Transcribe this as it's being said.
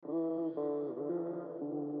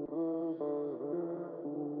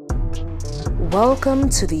Welcome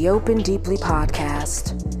to the Open Deeply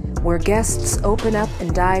podcast, where guests open up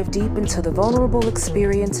and dive deep into the vulnerable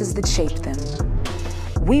experiences that shape them.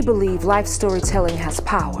 We believe life storytelling has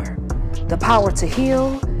power, the power to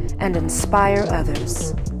heal and inspire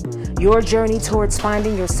others. Your journey towards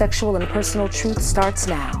finding your sexual and personal truth starts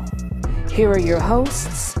now. Here are your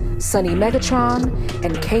hosts, Sunny Megatron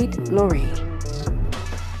and Kate Loree.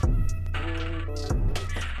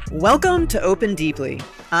 Welcome to Open Deeply.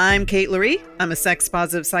 I'm Kate Loree. I'm a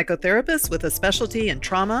sex-positive psychotherapist with a specialty in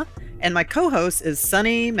trauma, and my co-host is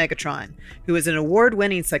Sunny Megatron, who is an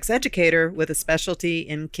award-winning sex educator with a specialty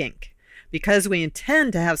in kink. Because we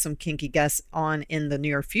intend to have some kinky guests on in the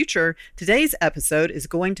near future, today's episode is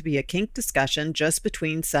going to be a kink discussion just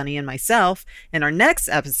between Sunny and myself, and our next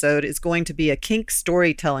episode is going to be a kink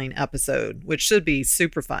storytelling episode, which should be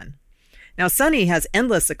super fun. Now, Sunny has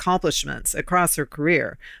endless accomplishments across her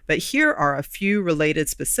career, but here are a few related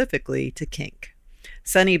specifically to kink.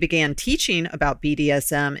 Sunny began teaching about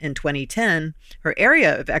BDSM in 2010. Her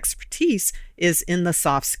area of expertise is in the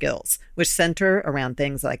soft skills, which center around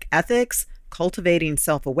things like ethics, cultivating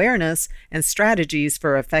self-awareness, and strategies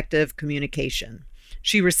for effective communication.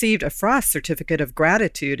 She received a Frost Certificate of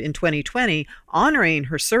Gratitude in 2020, honoring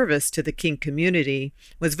her service to the kink community,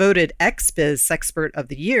 was voted XBiz Sexpert of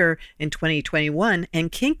the Year in 2021,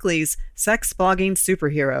 and Kinkly's Sex Blogging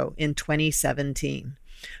Superhero in 2017.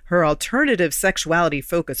 Her alternative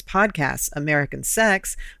sexuality-focused podcast, American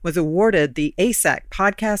Sex, was awarded the ASAC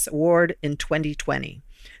Podcast Award in 2020.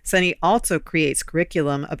 Sunny also creates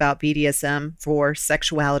curriculum about BDSM for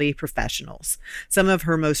sexuality professionals. Some of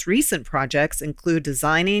her most recent projects include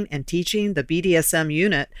designing and teaching the BDSM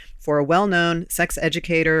unit for a well-known sex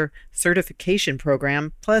educator certification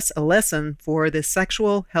program, plus a lesson for the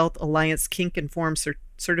Sexual Health Alliance Kink Informed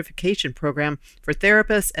certification program for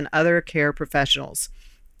therapists and other care professionals.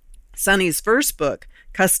 Sunny's first book,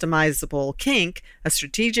 Customizable Kink, A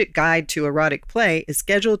Strategic Guide to Erotic Play, is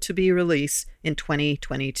scheduled to be released in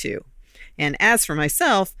 2022. And as for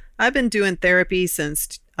myself, I've been doing therapy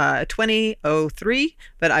since 2003,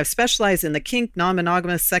 but I've specialized in the kink,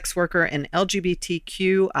 non-monogamous sex worker, and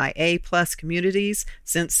LGBTQIA+ communities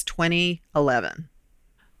since 2011.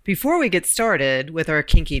 Before we get started with our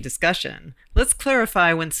kinky discussion, let's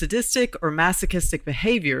clarify when sadistic or masochistic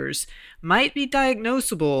behaviors might be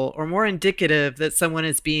diagnosable or more indicative that someone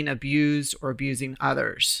is being abused or abusing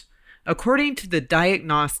others. According to the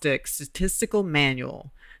Diagnostic Statistical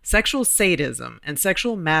Manual, sexual sadism and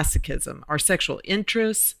sexual masochism are sexual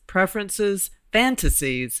interests, preferences,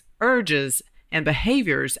 fantasies, urges, and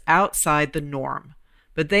behaviors outside the norm.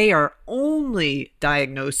 But they are only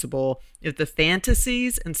diagnosable if the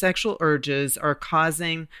fantasies and sexual urges are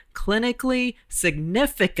causing clinically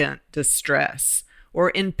significant distress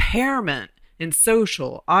or impairment in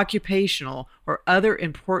social, occupational, or other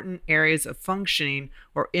important areas of functioning,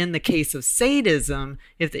 or in the case of sadism,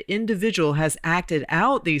 if the individual has acted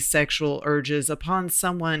out these sexual urges upon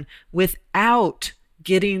someone without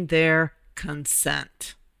getting their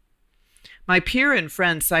consent. My peer and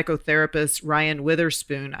friend psychotherapist Ryan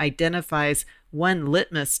Witherspoon identifies one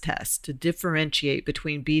litmus test to differentiate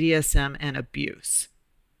between BDSM and abuse.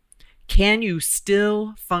 Can you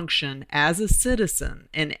still function as a citizen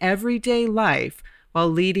in everyday life while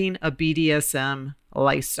leading a BDSM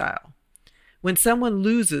lifestyle? When someone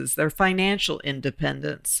loses their financial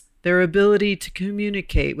independence, their ability to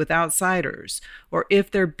communicate with outsiders, or if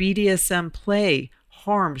their BDSM play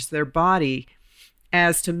harms their body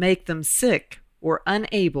as to make them sick or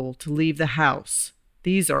unable to leave the house.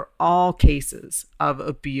 These are all cases of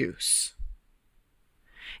abuse.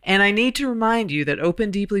 And I need to remind you that Open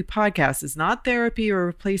Deeply podcast is not therapy or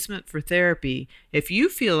replacement for therapy. If you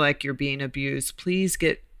feel like you're being abused, please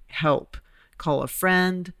get help. Call a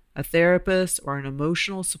friend, a therapist, or an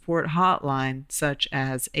emotional support hotline such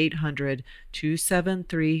as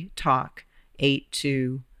 800-273-TALK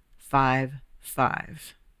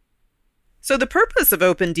 8255. So the purpose of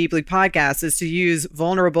Open Deeply podcast is to use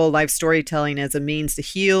vulnerable life storytelling as a means to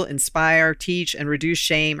heal, inspire, teach, and reduce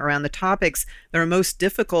shame around the topics that are most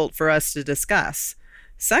difficult for us to discuss.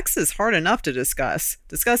 Sex is hard enough to discuss.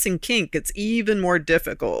 Discussing kink, it's even more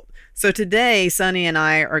difficult. So today, Sunny and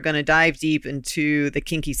I are going to dive deep into the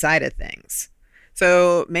kinky side of things.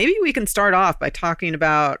 So maybe we can start off by talking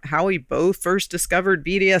about how we both first discovered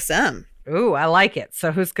BDSM. Ooh, I like it.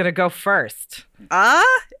 So who's going to go first?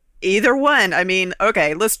 Either one. I mean,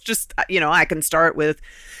 okay, let's just, I can start with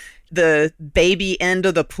the baby end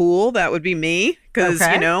of the pool. That would be me. Because,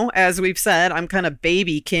 Okay. as we've said, I'm kind of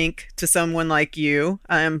baby kink to someone like you.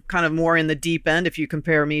 I'm kind of more in the deep end if you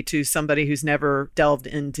compare me to somebody who's never delved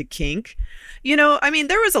into kink.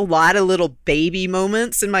 There was a lot of little baby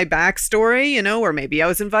moments in my backstory, where maybe I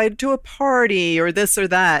was invited to a party or this or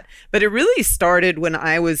that. But it really started when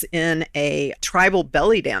I was in a tribal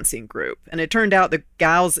belly dancing group. And it turned out the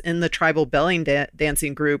gals in the tribal belly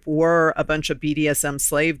dancing group were a bunch of BDSM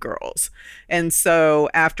slave girls. And so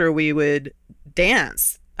after we would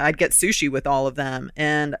dance, I'd get sushi with all of them.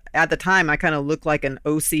 And at the time, I kind of looked like an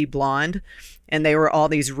OC blonde. And they were all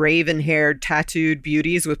these raven-haired, tattooed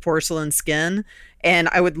beauties with porcelain skin. And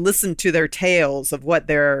I would listen to their tales of what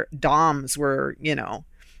their doms were,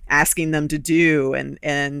 asking them to do,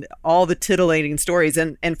 and all the titillating stories.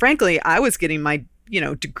 And frankly, I was getting my,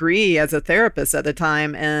 degree as a therapist at the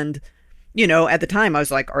time. And, at the time I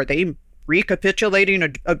was like, are they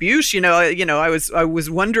recapitulating abuse? I was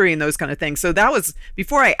wondering those kind of things. So that was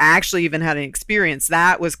before I actually even had an experience.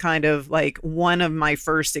 That was kind of like one of my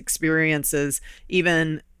first experiences,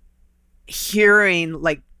 even hearing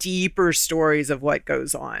like deeper stories of what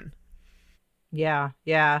goes on. Yeah.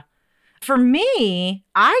 Yeah. For me,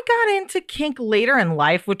 I got into kink later in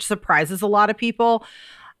life, which surprises a lot of people.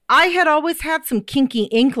 I had always had some kinky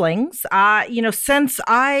inklings, since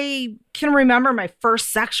I can remember my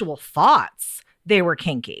first sexual thoughts, they were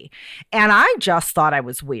kinky. And I just thought I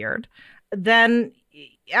was weird. Then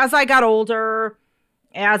as I got older,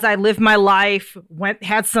 as I lived my life,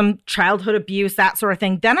 had some childhood abuse, that sort of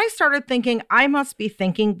thing, then I started thinking I must be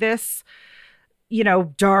thinking this,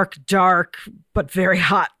 dark, but very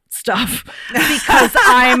hot stuff because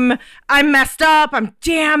I'm messed up, I'm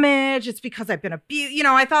damaged, it's because I've been abused.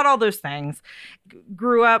 I thought all those things.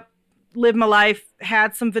 Grew up, lived my life,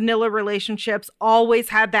 had some vanilla relationships, always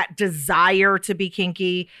had that desire to be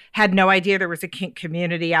kinky, had no idea there was a kink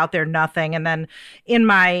community out there, nothing. And then in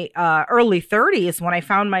my early 30s, when I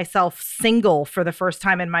found myself single for the first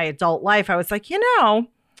time in my adult life, I was like,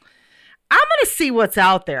 I'm going to see what's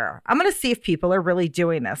out there. I'm going to see if people are really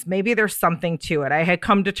doing this. Maybe there's something to it. I had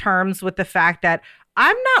come to terms with the fact that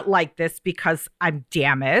I'm not like this because I'm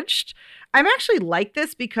damaged. I'm actually like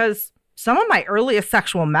this because some of my earliest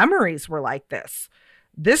sexual memories were like this.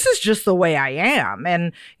 This is just the way I am.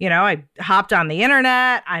 And, I hopped on the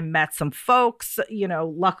internet. I met some folks,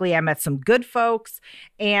 luckily I met some good folks.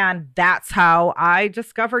 And that's how I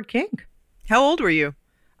discovered kink. How old were you?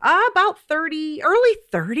 About 30, early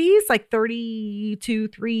 30s, like 32,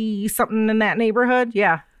 3, something in that neighborhood.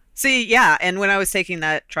 Yeah. See, yeah. And when I was taking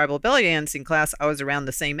that tribal belly dancing class, I was around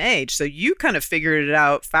the same age. So you kind of figured it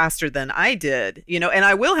out faster than I did, and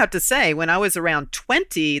I will have to say, when I was around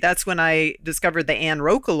 20, that's when I discovered the Anne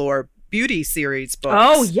Roquelaure beauty series books.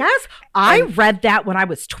 Oh, yes. I read that when I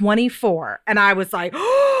was 24 and I was like,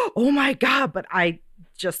 oh my God. But I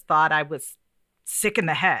just thought I was sick in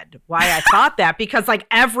the head why I thought that, because like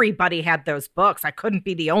everybody had those books. I couldn't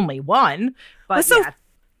be the only one. But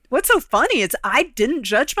what's so funny is I didn't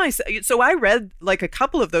judge myself. So I read like a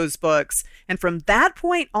couple of those books, and from that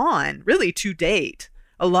point on, really to date,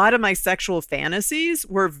 a lot of my sexual fantasies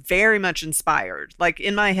were very much inspired. Like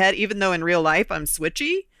in my head, even though in real life I'm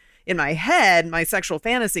switchy, in my head, my sexual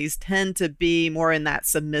fantasies tend to be more in that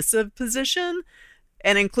submissive position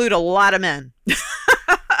and include a lot of men.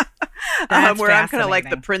 Where I'm kind of like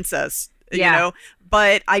the princess,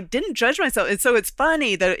 but I didn't judge myself. And so it's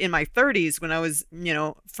funny that in my 30s, when I was,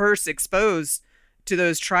 first exposed to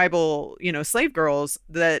those tribal, slave girls,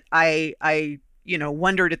 that I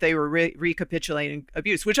wondered if they were recapitulating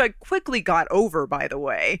abuse, which I quickly got over, by the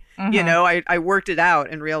way. Mm-hmm. I worked it out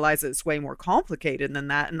and realized it's way more complicated than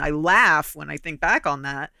that. And I laugh when I think back on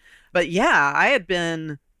that. But yeah, I had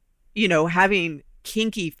been, having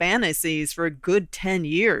kinky fantasies for a good 10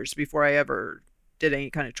 years before I ever did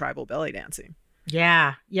any kind of tribal belly dancing.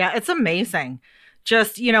 Yeah. Yeah. It's amazing.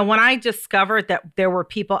 Just, when I discovered that there were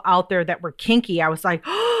people out there that were kinky, I was like,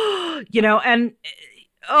 and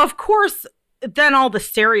of course, then all the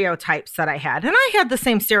stereotypes that I had, and I had the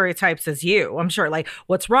same stereotypes as you, I'm sure, like,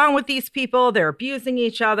 what's wrong with these people? They're abusing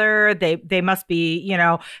each other. They must be,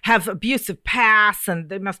 have abusive pasts, and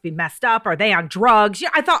they must be messed up. Are they on drugs?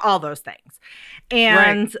 I thought all those things.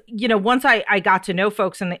 And, right. Once I got to know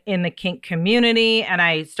folks in the kink community and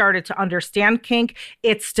I started to understand kink,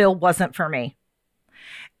 it still wasn't for me.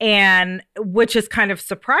 And which is kind of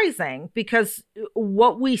surprising, because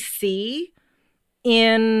what we see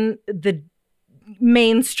in the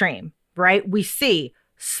mainstream, right? We see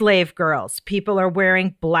slave girls. People are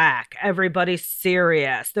wearing black. Everybody's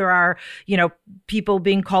serious. There are, people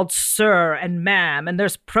being called sir and ma'am, and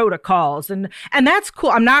there's protocols, and that's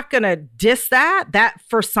cool. I'm not going to diss that. That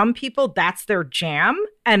for some people, that's their jam,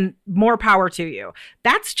 and more power to you.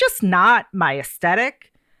 That's just not my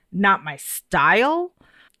aesthetic, not my style.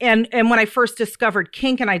 And when I first discovered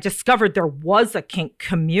kink, and I discovered there was a kink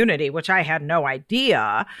community, which I had no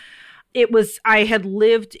idea, I had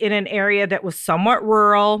lived in an area that was somewhat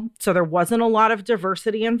rural, so there wasn't a lot of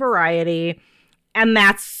diversity and variety. And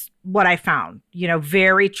that's what I found,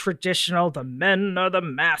 very traditional. The men are the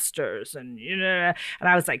masters. And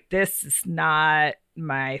I was like, this is not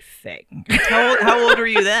my thing. How old were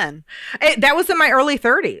you then? That was in my early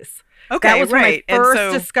 30s. Okay, that was right. when I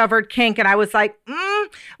first discovered kink, and I was like,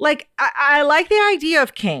 I like the idea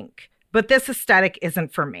of kink, but this aesthetic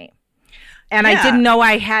isn't for me. And I didn't know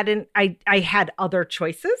I had other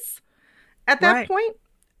choices at that point.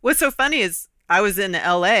 What's so funny is I was in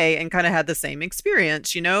LA and kind of had the same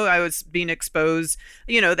experience. I was being exposed,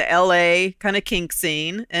 the LA kind of kink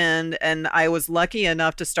scene, and I was lucky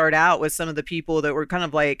enough to start out with some of the people that were kind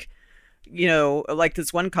of like, like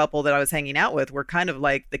this one couple that I was hanging out with were kind of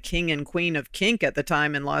like the king and queen of kink at the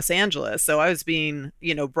time in Los Angeles. So I was being,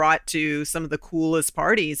 brought to some of the coolest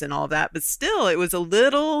parties and all that. But still, it was a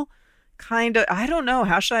little kind of, I don't know,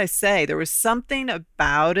 how should I say? There was something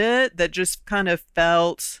about it that just kind of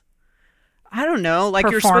felt, I don't know, like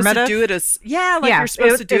you're supposed to do it you're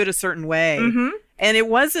supposed to do it a certain way. Mm-hmm. And it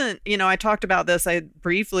wasn't, I talked about this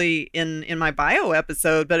briefly in my bio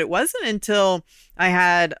episode, but it wasn't until I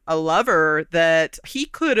had a lover that he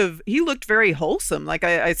looked very wholesome. Like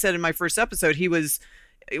I said in my first episode,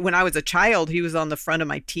 when I was a child, he was on the front of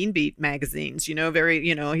my Teen Beat magazines, he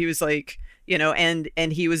was like,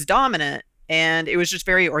 and he was dominant. And it was just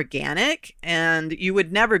very organic, and you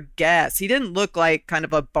would never guess. He didn't look like kind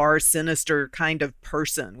of a Bar Sinister kind of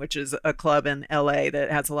person, which is a club in LA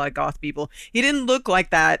that has a lot of goth people. He didn't look like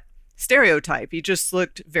that stereotype. He just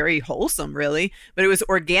looked very wholesome, really, but it was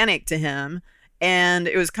organic to him. And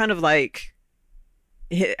it was kind of like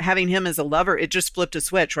having him as a lover. It just flipped a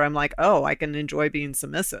switch where I'm like, oh, I can enjoy being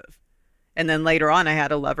submissive. And then later on, I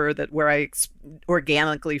had a lover where I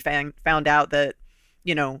organically found out that,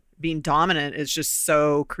 being dominant is just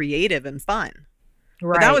so creative and fun.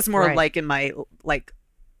 Right. But that was more like in my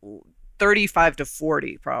 35 to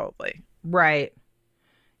 40, probably. Right.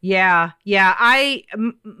 Yeah. Yeah. I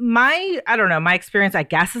don't know, my experience, I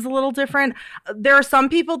guess, is a little different. There are some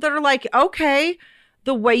people that are like, okay,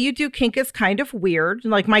 the way you do kink is kind of weird.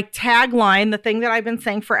 Like my tagline, the thing that I've been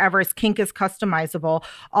saying forever is kink is customizable.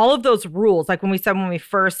 All of those rules, like when we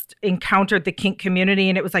first encountered the kink community,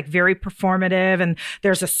 and it was like very performative, and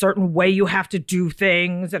there's a certain way you have to do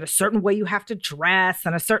things and a certain way you have to dress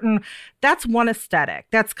and that's one aesthetic.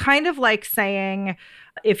 That's kind of like saying,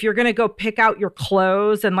 if you're going to go pick out your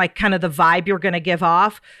clothes and like kind of the vibe you're going to give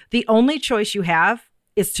off, the only choice you have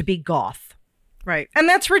is to be goth. Right. And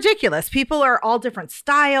that's ridiculous. People are all different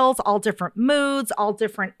styles, all different moods, all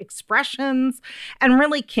different expressions. And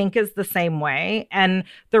really, kink is the same way. And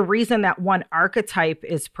the reason that one archetype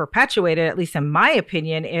is perpetuated, at least in my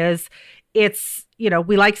opinion, is it's,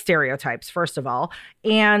 we like stereotypes, first of all.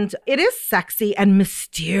 And it is sexy and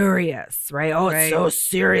mysterious, right? Oh, it's so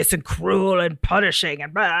serious and cruel and punishing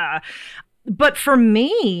and blah. But for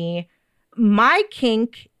me, my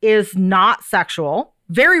kink is not sexual,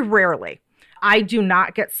 very rarely. I do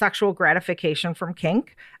not get sexual gratification from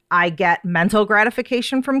kink. I get mental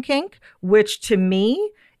gratification from kink, which to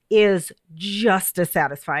me is just as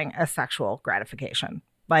satisfying as sexual gratification.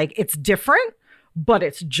 Like, it's different, but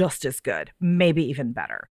it's just as good, maybe even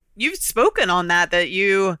better. You've spoken on that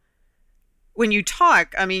when you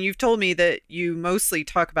talk, you've told me that you mostly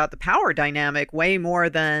talk about the power dynamic way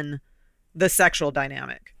more than the sexual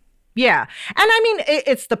dynamic. Yeah. And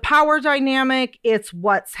it's the power dynamic. It's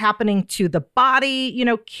what's happening to the body.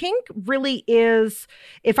 Kink really is,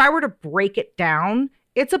 if I were to break it down,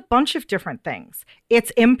 it's a bunch of different things.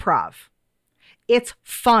 It's improv. It's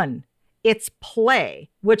fun. It's play,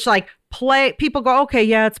 which people go, okay,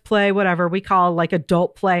 yeah, it's play, whatever. We call like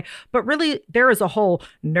adult play. But really, there is a whole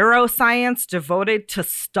neuroscience devoted to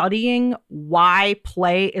studying why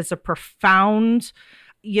play is a profound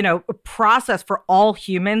a process for all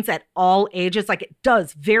humans at all ages. Like, it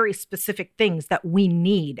does very specific things that we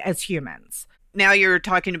need as humans. Now you're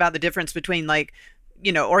talking about the difference between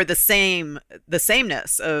or the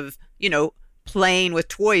sameness of, playing with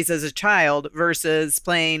toys as a child versus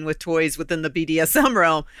playing with toys within the BDSM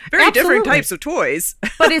realm. Very Absolutely. Different types of toys.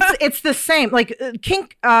 But it's the same. Like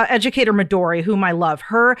kink educator Midori, whom I love,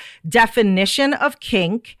 her definition of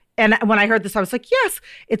kink And when I heard this, I was like, yes,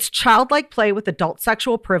 it's childlike play with adult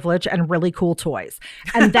sexual privilege and really cool toys.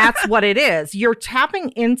 And that's what it is. You're tapping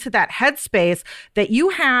into that headspace that you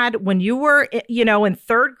had when you were, in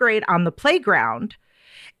third grade on the playground.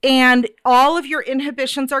 And all of your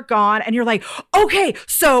inhibitions are gone. And you're like, okay,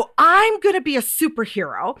 so I'm going to be a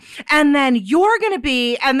superhero. And then you're going to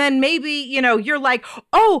be, and then maybe, you're like,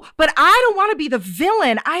 oh, but I don't want to be the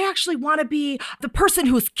villain. I actually want to be the person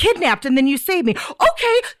who's kidnapped. And then you save me.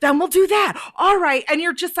 Okay, then we'll do that. All right. And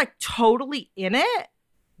you're just like totally in it.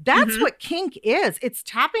 That's what kink is. It's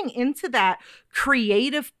tapping into that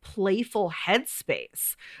creative, playful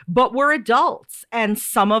headspace. But we're adults, and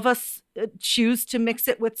some of us choose to mix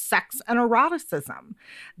it with sex and eroticism.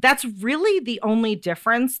 That's really the only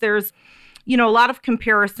difference. There's, a lot of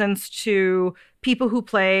comparisons to people who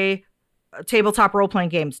play tabletop role-playing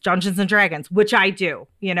games, Dungeons and Dragons, which I do,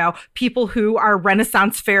 people who are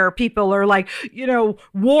Renaissance fair people, or like,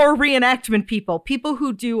 war reenactment people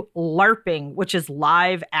who do LARPing, which is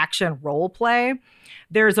live action role play.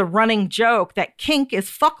 There's a running joke that kink is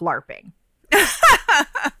fuck LARPing.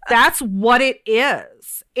 That's what it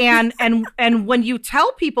is. And when you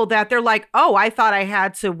tell people that, they're like, oh, I thought I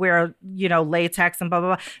had to wear, latex and blah,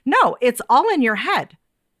 blah, blah. No, it's all in your head.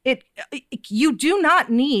 You do not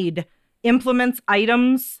need implements,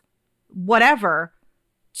 items, whatever,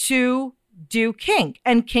 to do kink.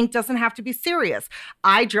 And kink doesn't have to be serious.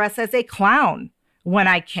 I dress as a clown when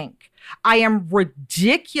I kink. I am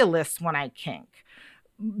ridiculous when I kink.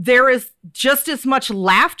 There is just as much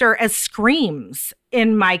laughter as screams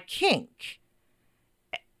in my kink.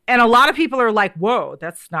 And a lot of people are like, whoa,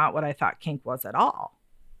 that's not what I thought kink was at all.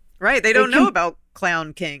 Right. They don't know about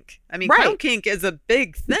clown kink. I mean, clown kink is a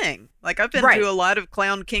big thing. Like, I've been to a lot of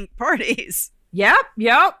clown kink parties. Yep.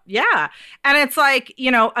 Yeah. And it's like,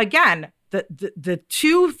 again, the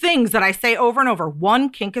two things that I say over and over: one,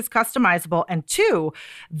 kink is customizable. And two,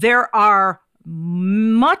 there are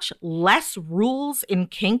much less rules in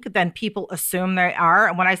kink than people assume there are.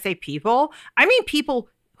 And when I say people, I mean people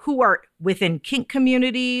who are within kink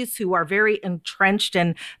communities, who are very entrenched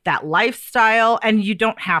in that lifestyle. And you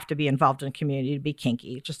don't have to be involved in a community to be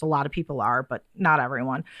kinky. Just a lot of people are, but not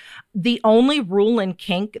everyone. The only rule in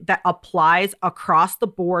kink that applies across the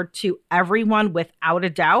board to everyone without a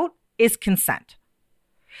doubt is consent.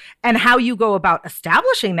 And how you go about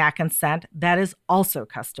establishing that consent, that is also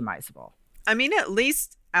customizable. I mean, at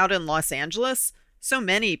least out in Los Angeles, so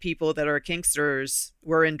many people that are kinksters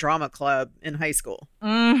were in drama club in high school.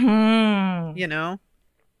 Mm-hmm.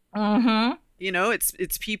 Mm-hmm.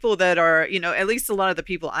 It's people that are, at least a lot of the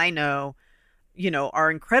people I know,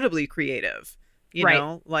 are incredibly creative. You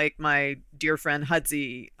know, like my dear friend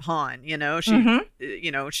Hudzy Hahn,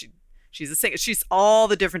 she, she's a singer. She's all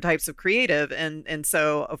the different types of creative. And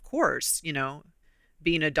so, of course,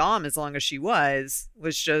 being a dom as long as she was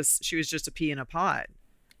she was just a pea in a pod.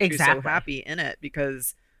 Exactly. She was so happy in it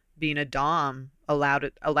because being a dom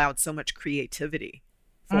allowed so much creativity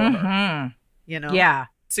for her. Yeah.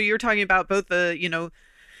 So you're talking about both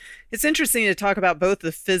it's interesting to talk about both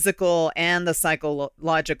the physical and the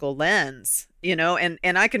psychological lens, and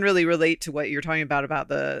I can really relate to what you're talking about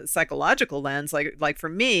the psychological lens. Like for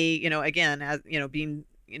me, again, as being,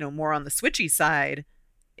 more on the switchy side,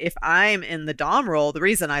 if I'm in the dom role, the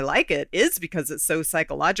reason I like it is because it's so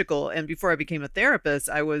psychological. And before I became a therapist,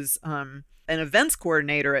 I was an events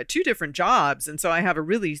coordinator at 2 different jobs. And so I have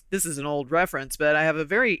this is an old reference, but I have a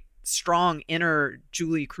very strong inner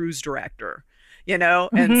Julie Cruz director,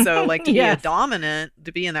 and so like to be a dominant,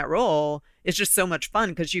 to be in that role is just so much fun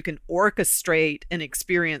because you can orchestrate an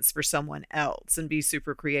experience for someone else and be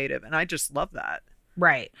super creative. And I just love that.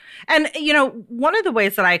 Right. And, one of the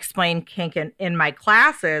ways that I explain kink in my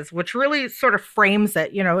classes, which really sort of frames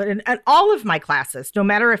it, in all of my classes, no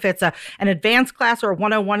matter if it's an advanced class or a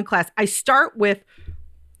 101 class, I start with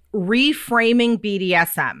reframing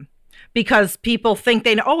BDSM. Because people think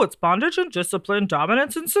they know, oh, it's bondage and discipline,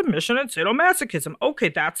 dominance and submission, and sadomasochism. Okay,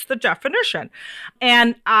 that's the definition.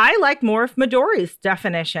 And I like Morif Midori's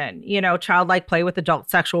definition, childlike play with adult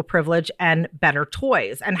sexual privilege and better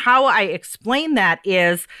toys. And how I explain that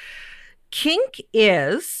is kink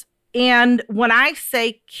is, and when I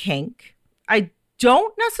say kink, I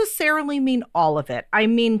don't necessarily mean all of it. I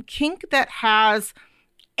mean kink that has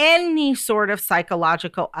any sort of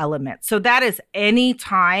psychological element. So that is any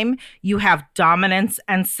time you have dominance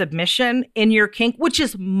and submission in your kink, which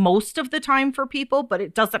is most of the time for people, but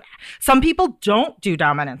it doesn't. Some people don't do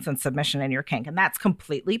dominance and submission in your kink, and that's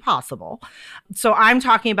completely possible. So I'm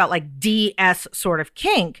talking about like DS sort of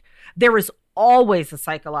kink. There is always a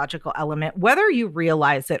psychological element, whether you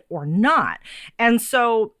realize it or not. And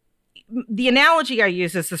so the analogy I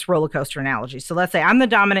use is this roller coaster analogy. So let's say I'm the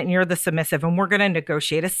dominant and you're the submissive, and we're going to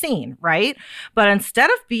negotiate a scene, right? But instead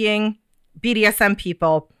of being BDSM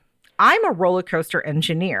people, I'm a roller coaster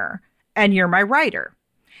engineer and you're my writer.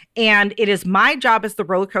 And it is my job as the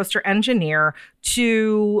roller coaster engineer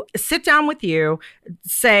to sit down with you,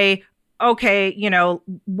 say, okay,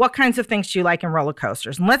 what kinds of things do you like in roller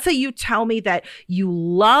coasters? And let's say you tell me that you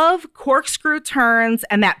love corkscrew turns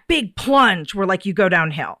and that big plunge where like you go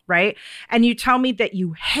downhill, right? And you tell me that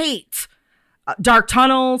you hate dark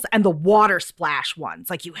tunnels and the water splash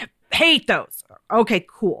ones. Like you hate those. Okay,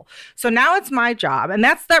 cool. So now it's my job. And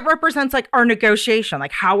that represents like our negotiation.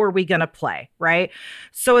 Like, how are we going to play? Right.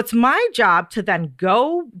 So it's my job to then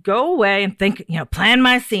go away and think, plan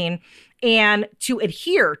my scene and to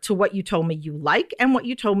adhere to what you told me you like and what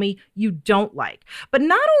you told me you don't like. But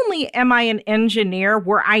not only am I an engineer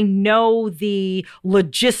where I know the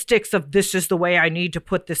logistics of this is the way I need to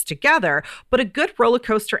put this together, but a good roller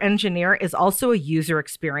coaster engineer is also a user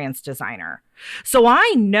experience designer. So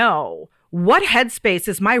I know what headspace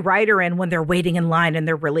is my rider in when they're waiting in line and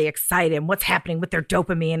they're really excited and what's happening with their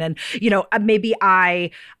dopamine. And, maybe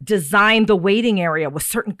I design the waiting area with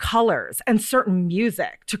certain colors and certain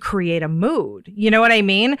music to create a mood. You know what I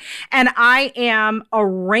mean? And I am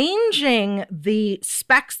arranging the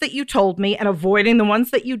specs that you told me and avoiding the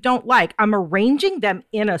ones that you don't like. I'm arranging them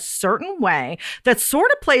in a certain way that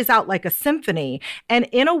sort of plays out like a symphony and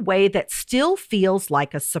in a way that still feels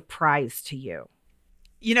like a surprise to you.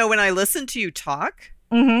 When I listened to you talk,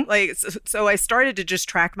 so I started to just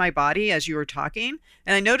track my body as you were talking.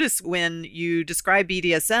 And I noticed when you describe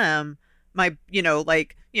BDSM, my,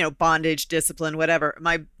 bondage, discipline, whatever,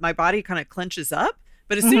 my body kind of clenches up.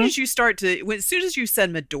 But as soon as you as soon as you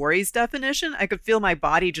said Midori's definition, I could feel my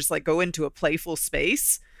body just like go into a playful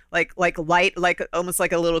space, like light, like almost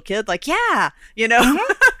like a little kid, like, yeah,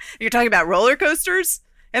 you're talking about roller coasters.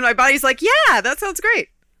 And my body's like, yeah, that sounds great.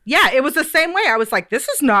 Yeah, it was the same way. I was like, this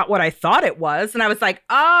is not what I thought it was. And I was like,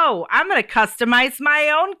 oh, I'm going to customize my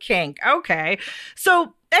own kink. Okay.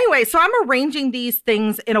 So anyway, so I'm arranging these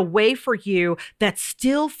things in a way for you that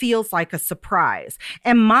still feels like a surprise.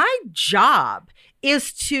 And my job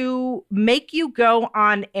is to make you go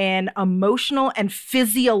on an emotional and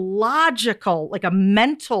physiological, like a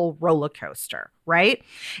mental roller coaster, right?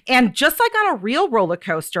 And just like on a real roller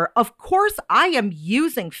coaster, of course, I am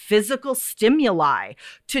using physical stimuli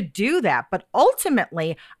to do that. But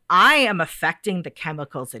ultimately, I am affecting the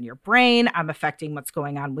chemicals in your brain. I'm affecting what's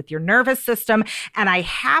going on with your nervous system. And I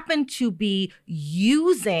happen to be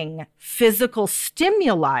using physical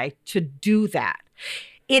stimuli to do that.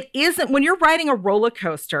 It isn't, when you're riding a roller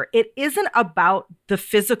coaster, it isn't about the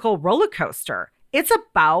physical roller coaster. It's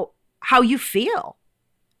about how you feel.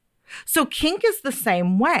 So kink is the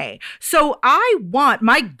same way. So I want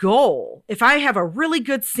my goal, if I have a really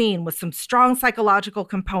good scene with some strong psychological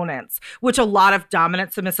components, which a lot of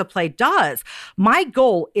dominant submissive play does, my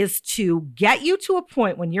goal is to get you to a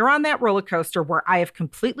point when you're on that roller coaster where I have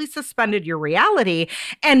completely suspended your reality.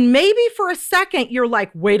 And maybe for a second, you're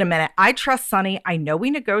like, wait a minute, I trust Sunny. I know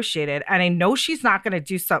we negotiated and I know she's not going to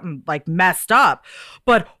do something like messed up,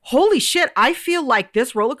 but holy shit, I feel like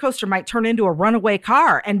this roller coaster might turn into a runaway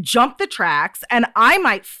car and jump the tracks and I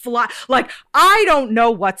might fly. Like, I don't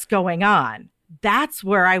know what's going on. That's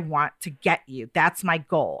where I want to get you. That's my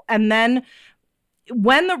goal. And then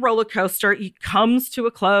when the roller coaster comes to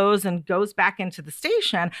a close and goes back into the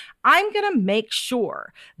station, I'm going to make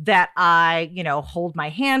sure that I, hold my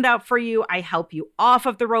hand out for you. I help you off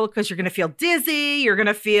of the roller coaster. You're going to feel dizzy. You're going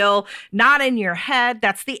to feel not in your head.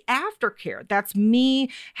 That's the aftercare. That's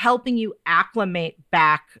me helping you acclimate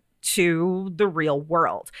back to the real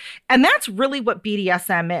world. And that's really what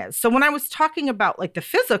BDSM is. So when I was talking about like the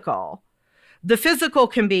physical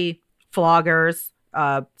can be floggers,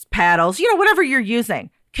 paddles, whatever you're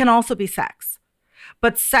using, can also be sex.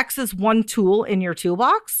 But sex is one tool in your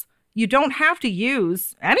toolbox. You don't have to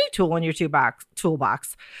use any tool in your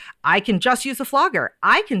toolbox. I can just use a flogger.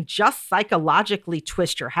 I can just psychologically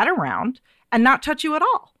twist your head around and not touch you at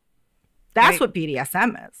all. That's what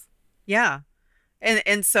BDSM is. Yeah.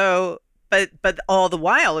 And so, but all the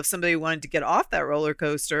while, if somebody wanted to get off that roller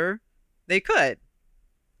coaster, they could,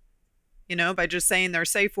 by just saying their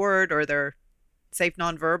safe word or their safe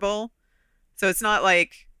nonverbal. So it's not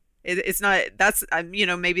like, it's not, that's,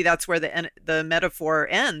 maybe that's where the metaphor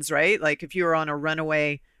ends, right? Like if you were on a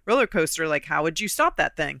runaway roller coaster, like how would you stop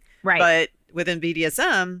that thing? Right. But within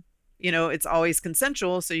BDSM, it's always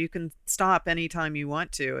consensual. So you can stop anytime you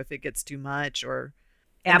want to, if it gets too much and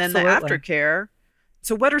Absolutely. then the aftercare.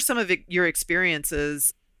 So what are some of your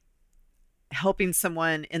experiences helping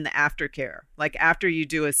someone in the aftercare, like after you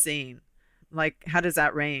do a scene? Like, how does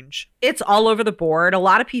that range? It's all over the board. A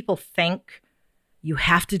lot of people think you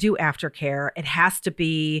have to do aftercare. It has to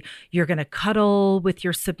be, you're going to cuddle with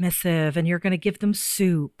your submissive and you're going to give them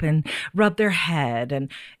soup and rub their head.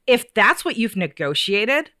 And if that's what you've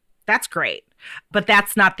negotiated, that's great. But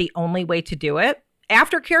that's not the only way to do it.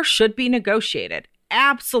 Aftercare should be negotiated.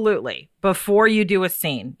 Absolutely. Before you do a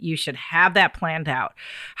scene, you should have that planned out.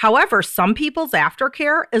 However, some people's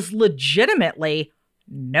aftercare is legitimately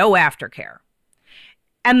no aftercare.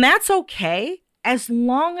 And that's okay as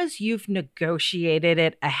long as you've negotiated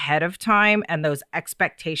it ahead of time and those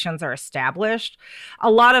expectations are established.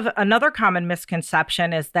 Another common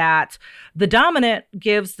misconception is that the dominant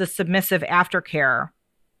gives the submissive aftercare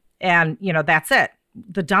and, that's it.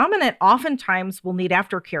 The dominant oftentimes will need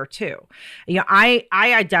aftercare too. I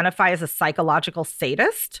identify as a psychological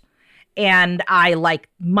sadist, and I like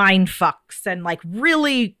mind fucks and like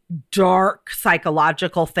really dark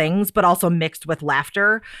psychological things, but also mixed with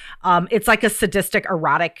laughter. It's like a sadistic,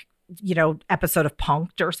 erotic, episode of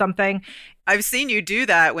Punk'd or something. I've seen you do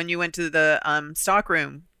that when you went to the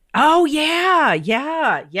stockroom. Oh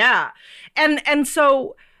yeah. And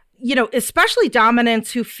so, especially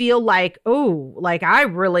dominants who feel like, oh, like I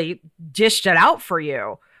really dished it out for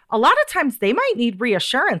you. A lot of times they might need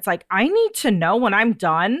reassurance. Like, I need to know when I'm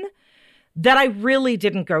done that I really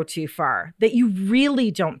didn't go too far, that you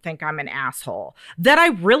really don't think I'm an asshole, that I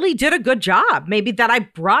really did a good job, maybe that I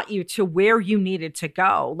brought you to where you needed to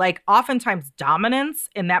go. Like, oftentimes dominants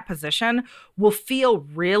in that position will feel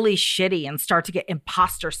really shitty and start to get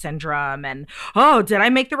imposter syndrome and, oh, did I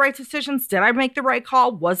make the right decisions? Did I make the right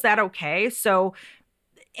call? Was that okay? So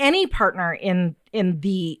any partner in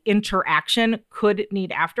the interaction could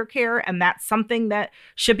need aftercare, and that's something that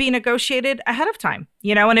should be negotiated ahead of time.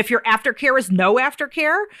 And if your aftercare is no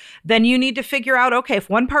aftercare, then you need to figure out, okay, if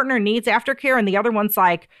one partner needs aftercare and the other one's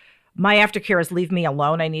like, my aftercare is leave me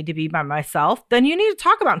alone, I need to be by myself, then you need to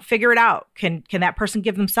talk about and figure it out. Can that person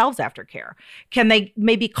give themselves aftercare? Can they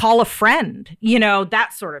maybe call a friend?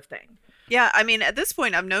 That sort of thing. Yeah, I mean, at this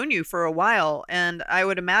point, I've known you for a while, and I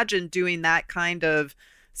would imagine doing that kind of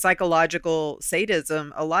psychological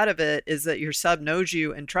sadism, a lot of it is that your sub knows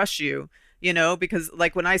you and trusts you, because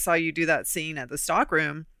like when I saw you do that scene at the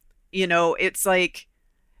stockroom, it's like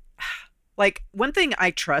one thing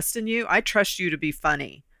I trust in you, I trust you to be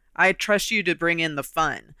funny. I trust you to bring in the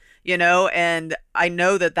fun, and I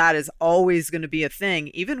know that is always going to be a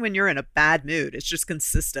thing, even when you're in a bad mood. It's just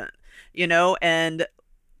consistent, and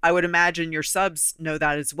I would imagine your subs know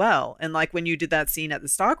that as well. And like when you did that scene at the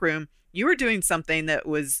stockroom, you were doing something that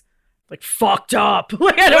was like fucked up.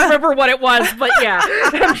 Like, I don't remember what it was, but yeah,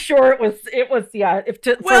 I'm sure it was yeah.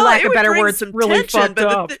 For lack of better words, really fucked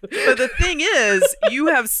up. But the thing is,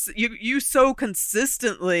 you so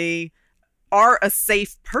consistently are a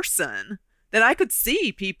safe person that I could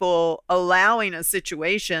see people allowing a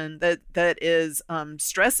situation that is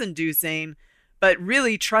stress inducing, but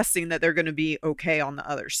really trusting that they're going to be okay on the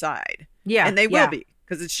other side. Yeah, and they will be,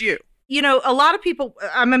 because it's you. A lot of people,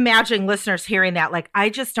 I'm imagining listeners hearing that, like, I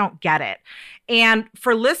just don't get it. And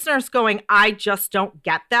for listeners going, I just don't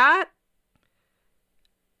get that,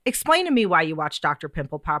 explain to me why you watch Dr.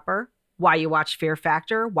 Pimple Popper, why you watch Fear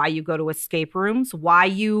Factor, why you go to escape rooms, why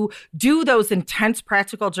you do those intense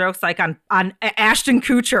practical jokes like on Ashton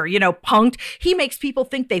Kutcher, Punk'd. He makes people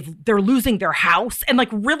think they're losing their house and like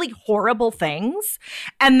really horrible things.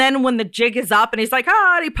 And then when the jig is up and he's like,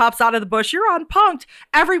 and he pops out of the bush, you're on Punk'd.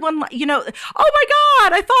 Everyone, oh my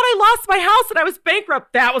God, I thought I lost my house and I was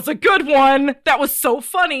bankrupt. That was a good one. That was so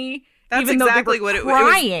funny. That's even exactly though they were what it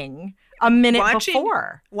was. Crying a minute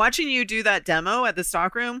before. Watching you do that demo at the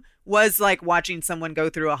stockroom was like watching someone go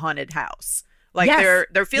through a haunted house. Like, yes,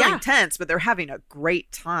 they're feeling tense, but they're having a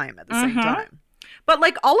great time at the same time. But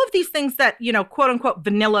like all of these things that, quote unquote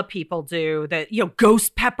vanilla people do, that,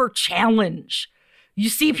 ghost pepper challenge. You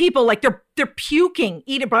see people like they're puking,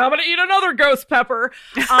 but I'm going to eat another ghost pepper.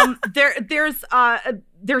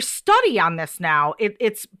 There's study on this now.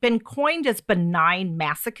 It's been coined as benign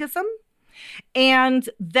masochism, and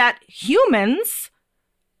that humans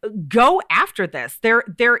go after this.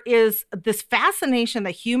 There is this fascination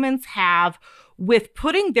that humans have with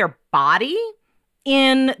putting their body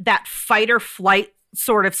in that fight or flight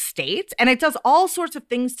sort of state. And it does all sorts of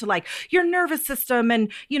things to like your nervous system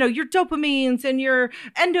and, your dopamines and your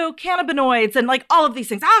endocannabinoids and like all of these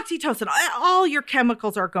things, oxytocin, all your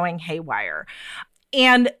chemicals are going haywire.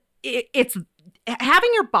 And it's having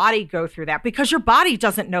your body go through that, because your body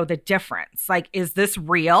doesn't know the difference. Like, is this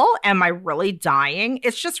real? Am I really dying?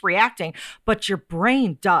 It's just reacting. But your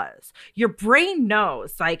brain does. Your brain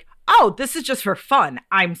knows, like, oh, this is just for fun.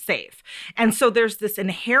 I'm safe. And so there's this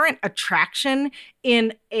inherent attraction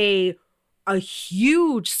in a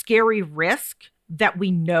huge, scary risk that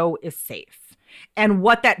we know is safe. And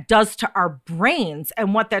what that does to our brains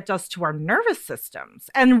and what that does to our nervous systems.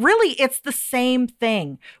 And really, it's the same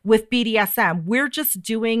thing with BDSM. We're just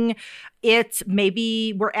doing it,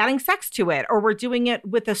 maybe we're adding sex to it, or we're doing it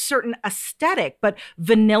with a certain aesthetic. But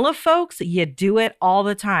vanilla folks, you do it all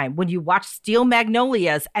the time. When you watch Steel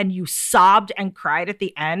Magnolias and you sobbed and cried at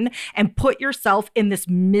the end and put yourself in this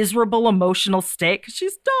miserable emotional state because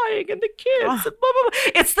she's dying and the kids, and blah, blah, blah.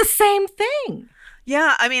 It's the same thing.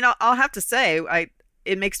 Yeah, I mean, I'll have to say,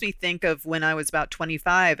 it makes me think of when I was about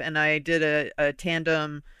 25 and I did a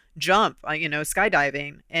tandem jump,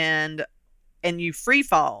 skydiving, and you free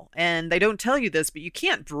fall. And they don't tell you this, but you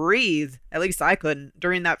can't breathe. At least I couldn't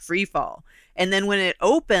during that free fall. And then when it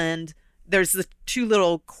opened, there's the two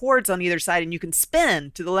little cords on either side and you can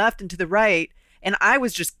spin to the left and to the right. And I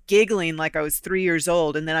was just giggling like I was 3 years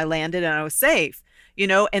old. And then I landed and I was safe.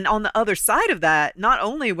 And on the other side of that, not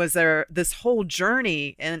only was there this whole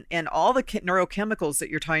journey and all the neurochemicals that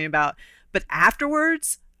you're talking about, but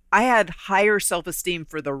afterwards, I had higher self-esteem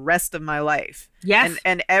for the rest of my life. Yes.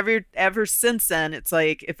 And ever since then, it's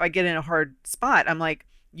like, if I get in a hard spot, I'm like,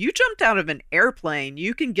 you jumped out of an airplane,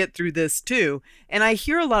 you can get through this too. And I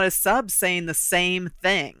hear a lot of subs saying the same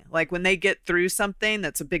thing. Like when they get through something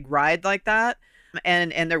that's a big ride like that,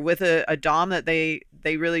 and they're with a dom that they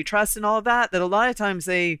really trust and all of that a lot of times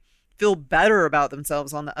they feel better about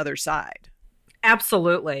themselves on the other side.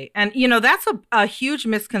 Absolutely. And, that's a huge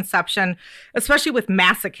misconception, especially with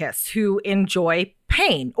masochists who enjoy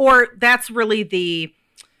pain, or that's really the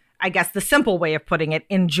simple way of putting it,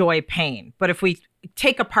 enjoy pain. But if we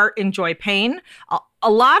take apart enjoy pain,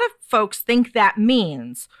 a lot of folks think that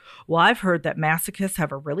means, well, I've heard that masochists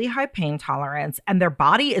have a really high pain tolerance and their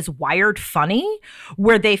body is wired funny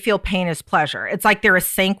where they feel pain is pleasure. It's like they're a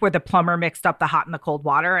sink where the plumber mixed up the hot and the cold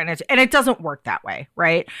water, and it doesn't work that way,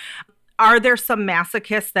 right? Are there some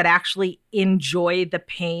masochists that actually enjoy the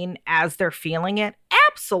pain as they're feeling it?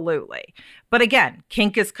 Absolutely. But again,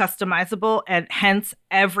 kink is customizable, and hence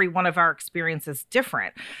every one of our experiences is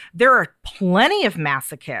different. There are plenty of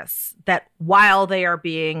masochists that while they are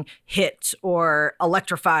being hit or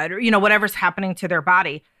electrified or, whatever's happening to their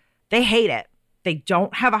body, they hate it. They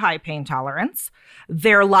don't have a high pain tolerance.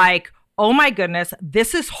 They're like, oh my goodness,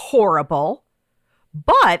 this is horrible.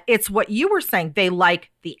 But it's what you were saying. They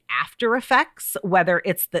like the after effects, whether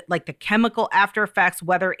it's the chemical after effects,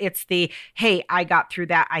 whether it's the, hey, I got through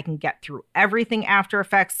that, I can get through everything after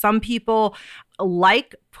effects. Some people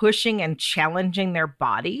like pushing and challenging their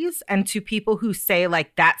bodies. And to people who say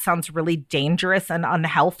like, that sounds really dangerous and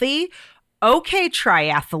unhealthy. Okay,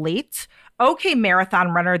 triathlete. Okay, marathon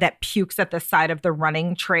runner that pukes at the side of the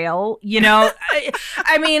running trail,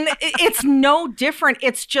 I mean, it's no different.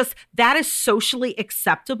 It's just that is socially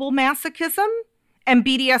acceptable masochism, and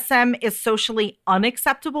BDSM is socially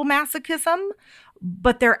unacceptable masochism,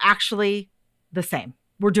 but they're actually the same.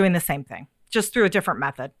 We're doing the same thing, just through a different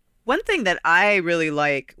method. One thing that I really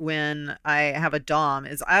like when I have a dom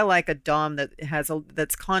is I like a dom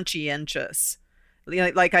that's conscientious.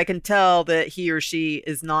 Like I can tell that he or she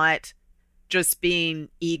is not just being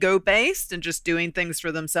ego-based and just doing things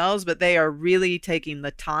for themselves, but they are really taking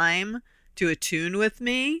the time to attune with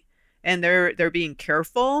me, and they're being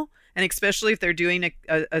careful. And especially if they're doing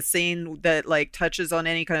a scene that like touches on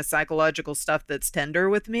any kind of psychological stuff that's tender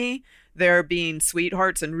with me, they're being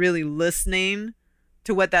sweethearts and really listening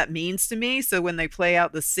to what that means to me. So when they play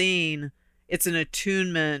out the scene, it's an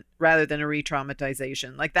attunement rather than a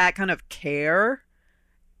re-traumatization. Like that kind of care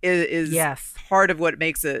is yes, part of what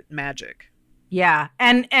makes it magic. Yeah.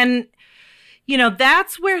 And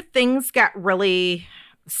that's where things got really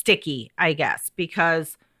sticky, I guess,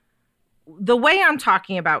 because the way I'm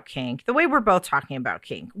talking about kink, the way we're both talking about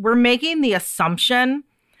kink, we're making the assumption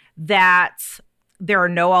that there are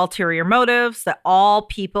no ulterior motives, that all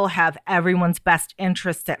people have everyone's best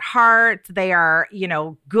interest at heart. They are,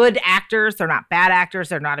 good actors. They're not bad actors.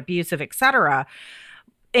 They're not abusive, etc.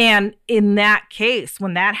 And in that case,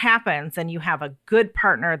 when that happens and you have a good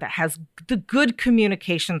partner that has the good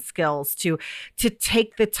communication skills to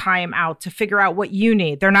take the time out to figure out what you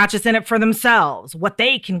need, they're not just in it for themselves, what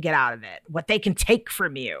they can get out of it, what they can take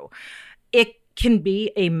from you. It can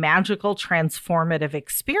be a magical, transformative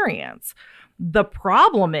experience. The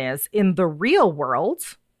problem is in the real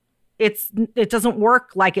world, it doesn't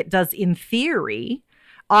work like it does in theory.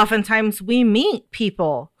 Oftentimes we meet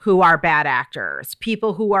people who are bad actors,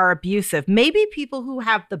 people who are abusive, maybe people who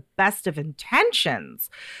have the best of intentions,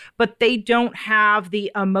 but they don't have the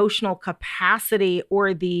emotional capacity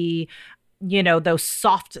or the, those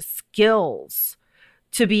soft skills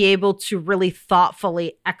to be able to really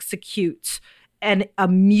thoughtfully execute a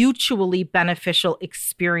mutually beneficial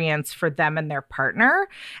experience for them and their partner.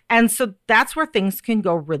 And so that's where things can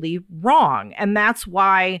go really wrong. And that's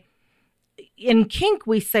why in kink,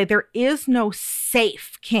 we say there is no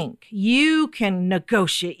safe kink. You can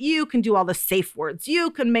negotiate. You can do all the safe words. You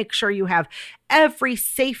can make sure you have every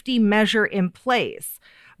safety measure in place.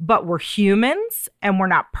 But we're humans and we're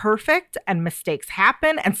not perfect and mistakes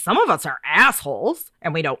happen. And some of us are assholes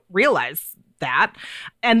and we don't realize that.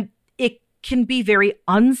 And it can be very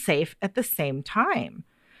unsafe at the same time.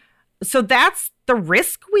 So that's the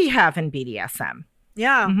risk we have in BDSM.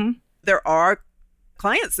 Yeah. Mm-hmm. There are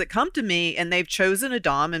clients that come to me and they've chosen a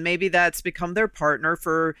dom, and maybe that's become their partner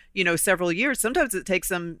for, several years. Sometimes it takes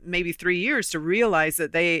them maybe 3 years to realize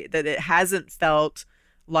that it hasn't felt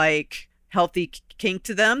like healthy kink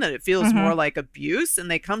to them, that it feels more like abuse. And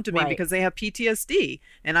they come to me because they have PTSD,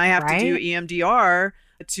 and I have to do EMDR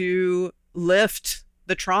to lift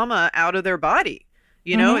the trauma out of their body.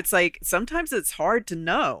 It's like, sometimes it's hard to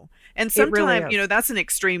know. And sometimes, really that's an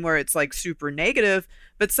extreme where it's like super negative,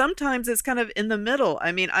 but sometimes it's kind of in the middle.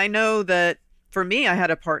 I mean, I know that for me, I had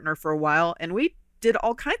a partner for a while and we did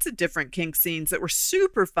all kinds of different kink scenes that were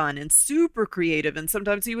super fun and super creative. And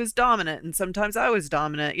sometimes he was dominant and sometimes I was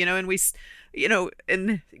dominant, and we, he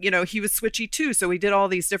was switchy too. So we did all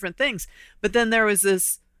these different things. But then there was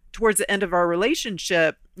this, towards the end of our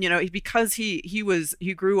relationship, because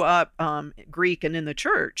he grew up Greek and in the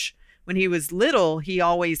church. When he was little, he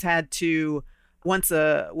always had to, once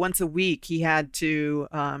a week, he had to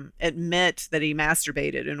admit that he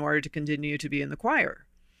masturbated in order to continue to be in the choir.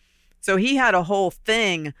 So he had a whole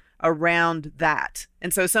thing around that.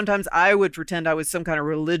 And so sometimes I would pretend I was some kind of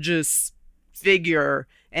religious figure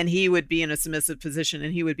and he would be in a submissive position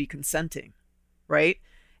and he would be consenting, right?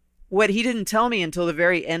 What he didn't tell me until the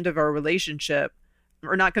very end of our relationship,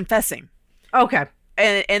 or not confessing. Okay.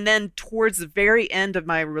 And then towards the very end of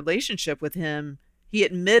my relationship with him, he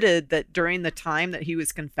admitted that during the time that he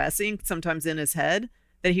was confessing, sometimes in his head,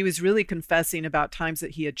 that he was really confessing about times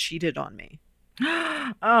that he had cheated on me.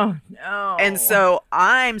 Oh, no. And so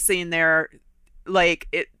I'm seeing there, like,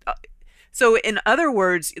 it. So in other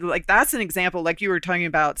words, like, that's an example, like you were talking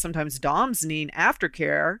about, sometimes doms need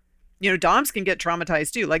aftercare. Doms can get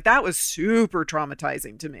traumatized too. Like, that was super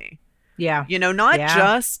traumatizing to me. Yeah. Not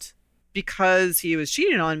just because he was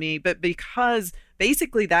cheating on me, but because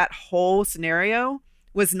basically that whole scenario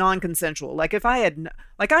was non-consensual. Like, if I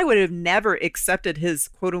would have never accepted his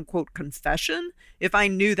quote unquote confession if I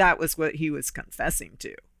knew that was what he was confessing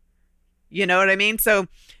to. You know what I mean? So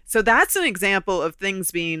that's an example of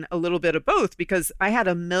things being a little bit of both, because I had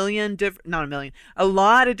a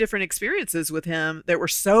lot of different experiences with him that were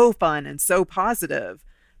so fun and so positive.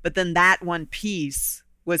 But then that one piece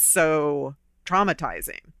was so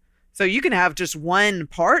traumatizing. So you can have just one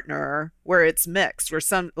partner where it's mixed, where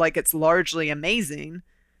it's largely amazing.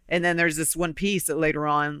 And then there's this one piece that later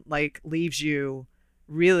on, like, leaves you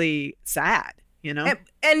really sad,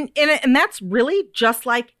 And that's really just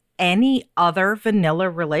like any other vanilla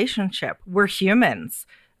relationship. We're humans.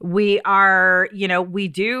 We are, we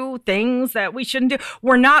do things that we shouldn't do.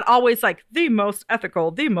 We're not always like the most ethical,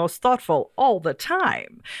 the most thoughtful all the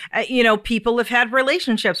time. People have had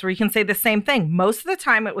relationships where you can say the same thing. Most of the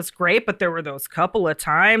time it was great, but there were those couple of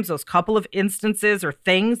times, those couple of instances or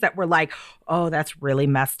things that were like, oh, that's really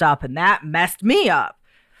messed up. And that messed me up.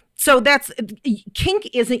 So kink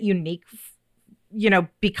isn't unique,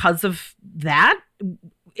 because of that.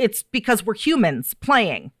 It's because we're humans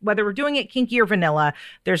playing, whether we're doing it kinky or vanilla,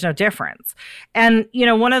 there's no difference. And,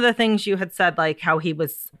 one of the things you had said, like how he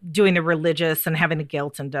was doing the religious and having the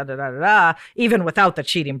guilt and even without the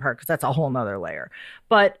cheating part, because that's a whole nother layer.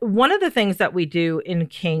 But one of the things that we do in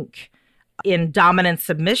kink, in dominant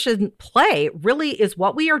submission play, really is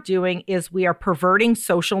what we are doing is we are perverting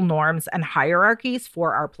social norms and hierarchies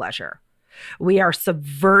for our pleasure. We are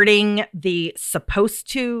subverting the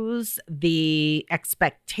supposed tos, the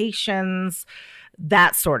expectations,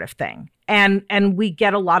 that sort of thing. And we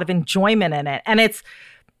get a lot of enjoyment in it. And it's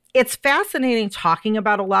fascinating talking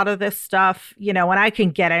about a lot of this stuff, and I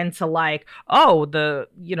can get into like, oh, the,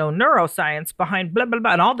 neuroscience behind blah, blah,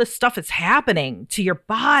 blah, and all this stuff is happening to your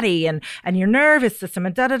body and your nervous system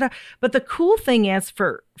and da, da, da. But the cool thing is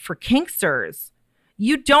for kinksters,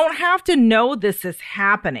 You don't have to know this is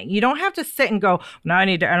happening. You don't have to sit and go, now I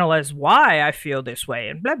need to analyze why I feel this way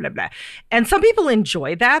and blah, blah, blah. And some people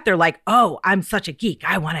enjoy that. They're like, oh, I'm such a geek.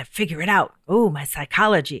 I want to figure it out. Oh, my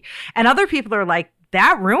psychology. And other people are like,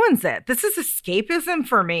 that ruins it. This is escapism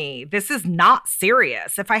for me. This is not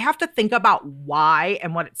serious. If I have to think about why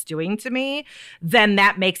and what it's doing to me, then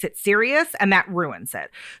that makes it serious and that ruins it.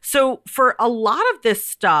 So for a lot of this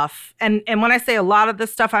stuff, and when I say a lot of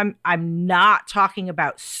this stuff, I'm not talking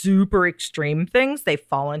about super extreme things. They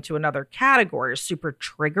fall into another category, super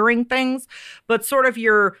triggering things, but sort of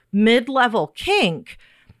your mid-level kink.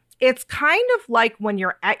 It's kind of like when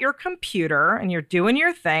you're at your computer and you're doing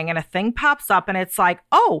your thing and a thing pops up and it's like,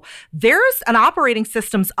 oh, there's an operating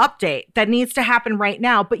systems update that needs to happen right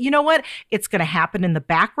now. But you know what? It's going to happen in the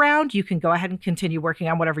background. You can go ahead and continue working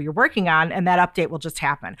on whatever you're working on, and that update will just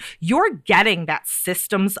happen. You're getting that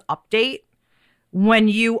systems update when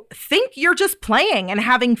you think you're just playing and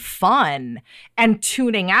having fun and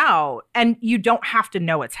tuning out, and you don't have to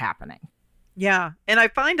know it's happening. Yeah. And I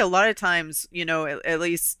find a lot of times, at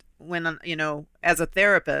least when, as a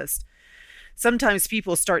therapist, sometimes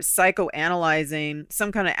people start psychoanalyzing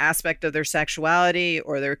some kind of aspect of their sexuality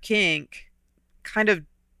or their kink, kind of,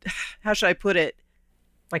 how should I put it?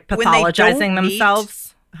 Like pathologizing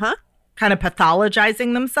themselves? Kind of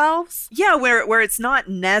pathologizing themselves? Yeah, where it's not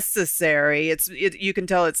necessary. You can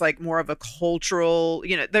tell it's like more of a cultural,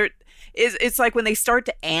 it's like when they start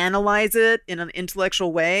to analyze it in an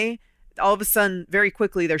intellectual way, all of a sudden, very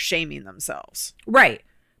quickly, they're shaming themselves. Right.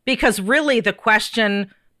 Because really the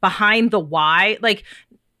question behind the why, like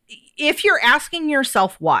if you're asking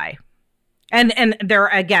yourself why, and there,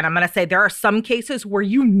 again, I'm going to say there are some cases where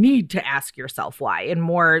you need to ask yourself why in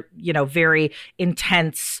more, very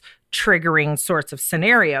intense, triggering sorts of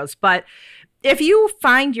scenarios. But if you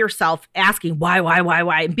find yourself asking why,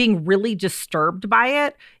 and being really disturbed by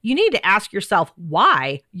it, you need to ask yourself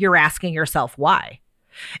why you're asking yourself why.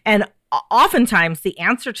 And oftentimes the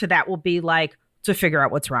answer to that will be like, to figure out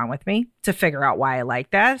what's wrong with me, to figure out why I like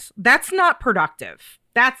that. That's not productive.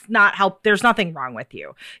 That's not help. There's nothing wrong with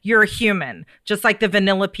you. You're a human. Just like the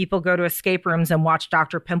vanilla people go to escape rooms and watch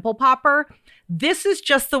Dr. Pimple Popper. This is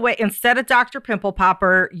just the way, instead of Dr. Pimple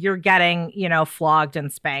Popper, you're getting, flogged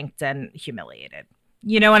and spanked and humiliated.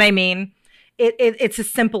 You know what I mean? It's as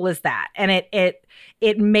simple as that. And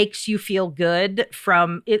it makes you feel good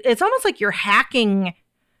from, it's almost like you're hacking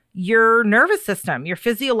your nervous system. You're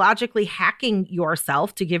physiologically hacking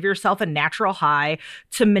yourself to give yourself a natural high,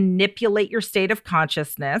 to manipulate your state of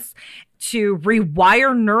consciousness, to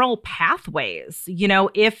rewire neural pathways.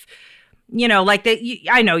 Like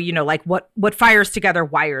what fires together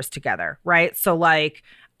wires together, right? So like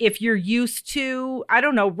if you're used to,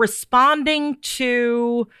 responding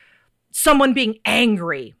to someone being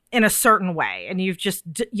angry in a certain way, and you've just,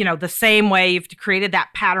 the same way you've created that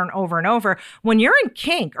pattern over and over. When you're in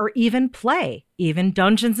kink or even play, even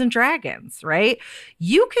Dungeons and Dragons, right?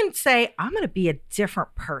 You can say, I'm going to be a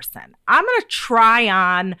different person. I'm going to try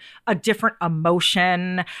on a different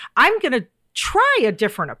emotion. I'm going to try a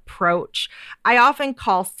different approach. I often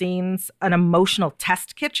call scenes an emotional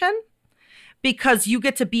test kitchen because you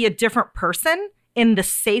get to be a different person in the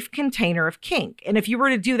safe container of kink. And if you were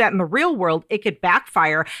to do that in the real world, it could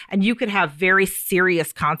backfire and you could have very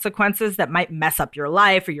serious consequences that might mess up your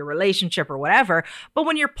life or your relationship or whatever. But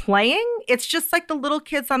when you're playing, it's just like the little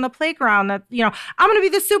kids on the playground that, I'm going to be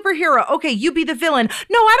the superhero. Okay, you be the villain.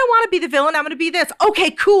 No, I don't want to be the villain. I'm going to be this.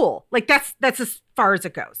 Okay, cool. Like that's as far as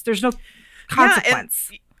it goes. There's no consequence.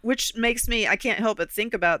 Yeah, which makes me, I can't help but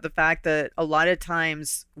think about the fact that a lot of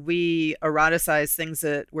times we eroticize things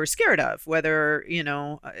that we're scared of, whether,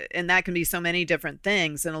 and that can be so many different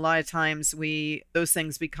things. And a lot of times those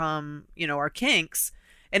things become, our kinks.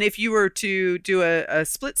 And if you were to do a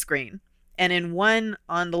split screen, and in one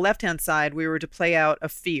on the left-hand side, we were to play out a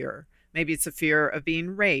fear, maybe it's a fear of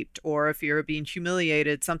being raped or a fear of being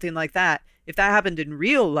humiliated, something like that. If that happened in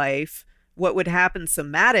real life, what would happen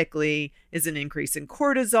somatically is an increase in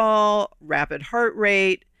cortisol, rapid heart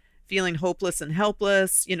rate, feeling hopeless and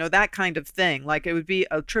helpless, that kind of thing. Like it would be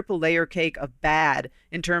a triple layer cake of bad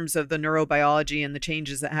in terms of the neurobiology and the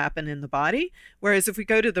changes that happen in the body. Whereas if we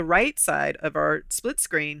go to the right side of our split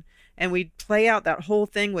screen and we play out that whole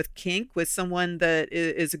thing with kink with someone that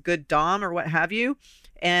is a good dom or what have you,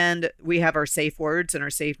 and we have our safe words and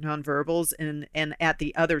our safe nonverbals, and at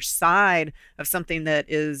the other side of something that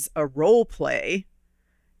is a role play,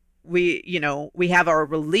 we have our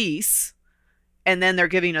release, and then they're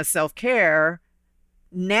giving us self-care.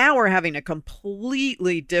 Now we're having a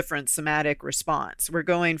completely different somatic response. We're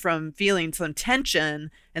going from feeling some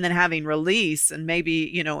tension and then having release, and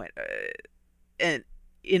maybe, and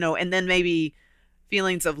and then maybe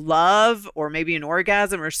feelings of love or maybe an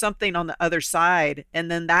orgasm or something on the other side. And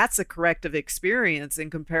then that's a corrective experience in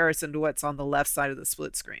comparison to what's on the left side of the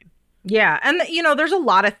split screen. Yeah. And, there's a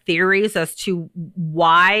lot of theories as to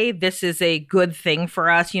why this is a good thing for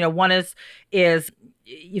us. One is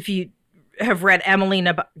if you have read Emily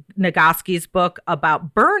Nagoski's book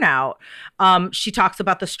about burnout, she talks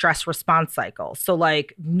about the stress response cycle. So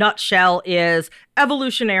like nutshell is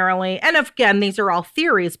evolutionarily, and again, these are all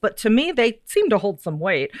theories, but to me, they seem to hold some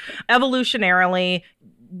weight. Evolutionarily,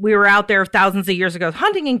 we were out there thousands of years ago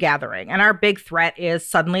hunting and gathering, and our big threat is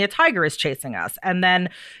suddenly a tiger is chasing us. And then,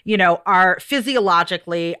 our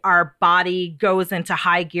physiologically, our body goes into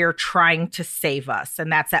high gear trying to save us.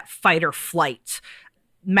 And that's that fight or flight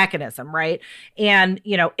mechanism, right? And,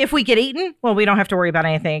 if we get eaten, well, we don't have to worry about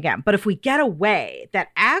anything again. But if we get away, that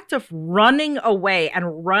act of running away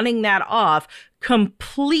and running that off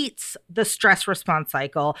completes the stress response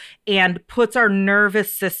cycle and puts our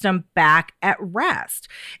nervous system back at rest.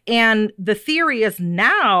 And the theory is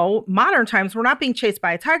now, modern times, we're not being chased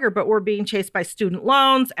by a tiger, but we're being chased by student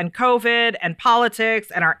loans and COVID and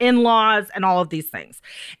politics and our in-laws and all of these things.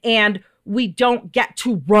 And we don't get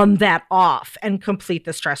to run that off and complete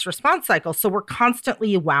the stress response cycle. So we're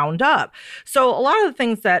constantly wound up. So a lot of the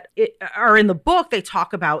things that are in the book, they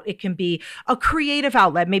talk about, it can be a creative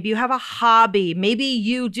outlet. Maybe you have a hobby. Maybe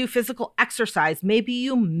you do physical exercise. Maybe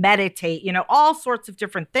you meditate, all sorts of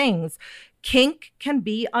different things. Kink can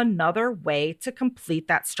be another way to complete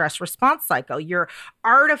that stress response cycle. You're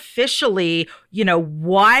artificially,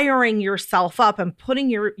 wiring yourself up and putting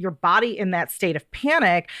your body in that state of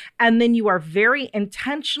panic. And then you are very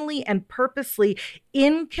intentionally and purposely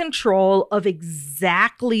in control of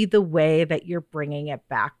exactly the way that you're bringing it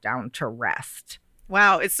back down to rest.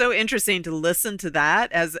 Wow, it's so interesting to listen to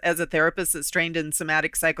that as a therapist that's trained in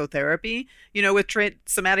somatic psychotherapy. With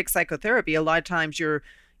somatic psychotherapy, a lot of times you're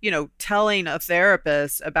telling a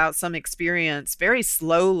therapist about some experience very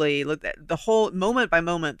slowly. The whole moment by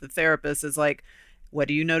moment, the therapist is like, what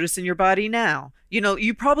do you notice in your body now?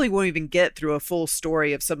 You probably won't even get through a full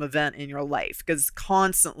story of some event in your life because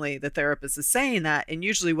constantly the therapist is saying that. And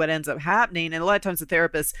usually what ends up happening, and a lot of times the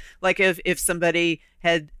therapist, like if somebody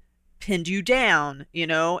had pinned you down,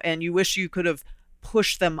 and you wish you could have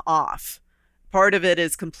pushed them off. Part of it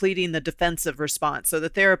is completing the defensive response. So the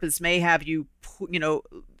therapist may have you,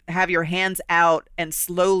 have your hands out and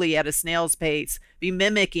slowly at a snail's pace be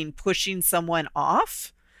mimicking pushing someone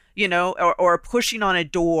off, or pushing on a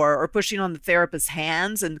door or pushing on the therapist's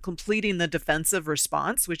hands and completing the defensive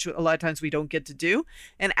response, which a lot of times we don't get to do.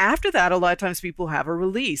 And after that, a lot of times people have a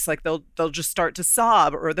release, like they'll just start to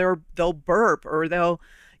sob or they'll burp or they'll,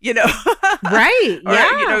 right.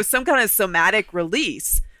 Yeah. Or, some kind of somatic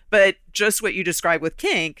release. But just what you described with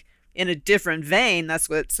kink, in a different vein, that's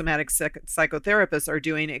what somatic psychotherapists are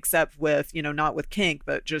doing, except with, not with kink,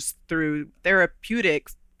 but just through therapeutic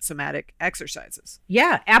somatic exercises.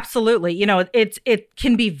 Yeah, absolutely. It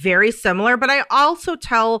can be very similar, but I also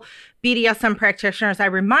tell BDSM practitioners, I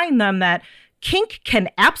remind them that kink can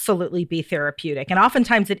absolutely be therapeutic. And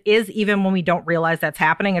oftentimes it is, even when we don't realize that's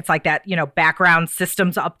happening. It's like that, background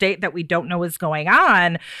systems update that we don't know is going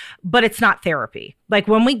on, but it's not therapy. Like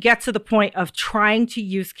when we get to the point of trying to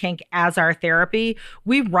use kink as our therapy,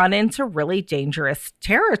 we run into really dangerous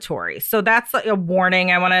territory. So that's a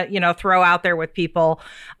warning I want to, throw out there with people.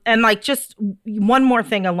 And like just one more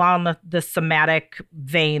thing along the somatic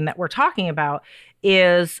vein that we're talking about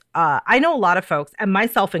is I know a lot of folks, and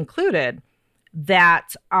myself included,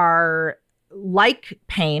 that are like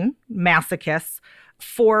pain masochists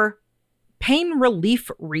for pain relief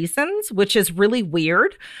reasons, which is really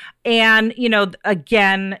weird. And,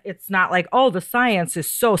 again, it's not like, oh, the science is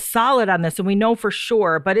so solid on this and we know for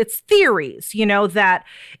sure, but it's theories, that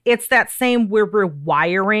it's that same, we're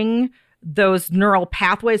rewiring those neural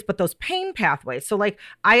pathways, but those pain pathways. So like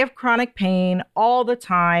I have chronic pain all the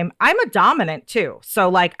time. I'm a dominant too. So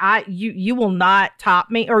like you will not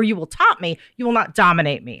top me, or you will top me. You will not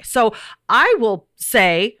dominate me. So I will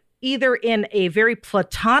say either in a very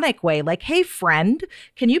platonic way, like, hey friend,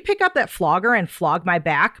 can you pick up that flogger and flog my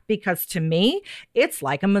back? Because to me, it's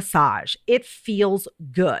like a massage. It feels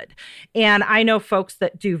good. And I know folks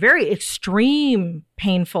that do very extreme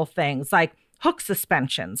painful things like hook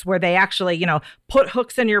suspensions, where they actually, put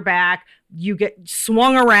hooks in your back, you get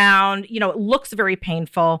swung around, it looks very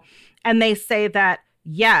painful. And they say that,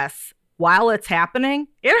 yes, while it's happening,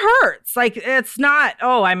 it hurts. Like, it's not,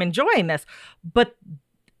 oh, I'm enjoying this. But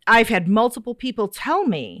I've had multiple people tell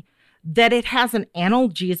me that it has an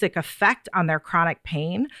analgesic effect on their chronic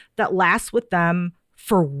pain that lasts with them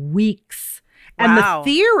for weeks. And Wow.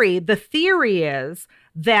 the theory is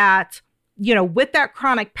that, with that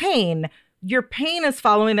chronic pain, your pain is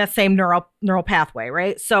following that same neural pathway,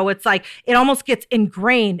 right? So it's like it almost gets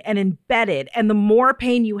ingrained and embedded. And the more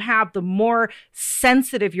pain you have, the more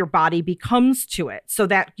sensitive your body becomes to it. So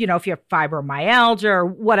that, if you have fibromyalgia or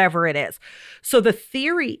whatever it is. So the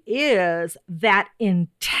theory is that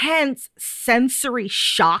intense sensory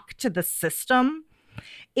shock to the system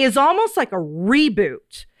is almost like a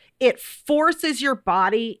reboot. It forces your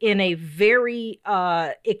body in a very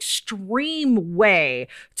extreme way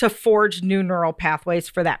to forge new neural pathways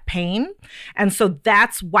for that pain. And so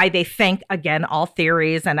that's why they think, again, all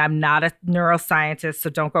theories, and I'm not a neuroscientist,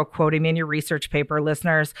 so don't go quoting me in your research paper,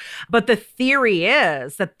 listeners. But the theory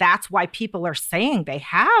is that that's why people are saying they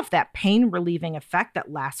have that pain relieving effect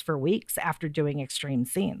that lasts for weeks after doing extreme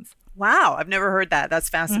scenes. Wow. I've never heard that. That's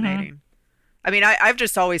fascinating. Mm-hmm. I mean, I've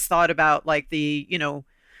just always thought about like the,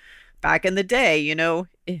 back in the day,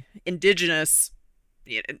 indigenous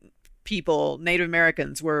people, Native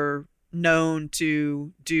Americans were known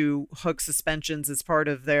to do hook suspensions as part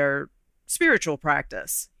of their spiritual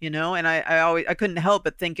practice, and I couldn't help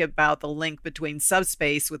but think about the link between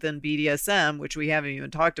subspace within BDSM, which we haven't even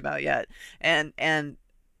talked about yet, and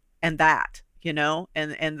that,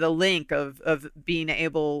 and the link of being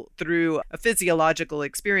able through a physiological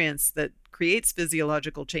experience that creates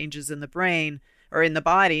physiological changes in the brain or in the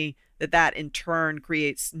body, that in turn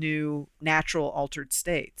creates new natural altered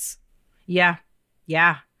states. Yeah.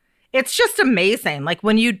 Yeah. It's just amazing. Like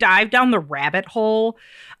when you dive down the rabbit hole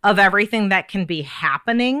of everything that can be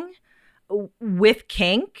happening with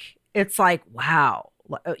kink, it's like, wow,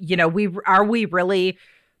 we really,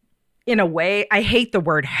 in a way, I hate the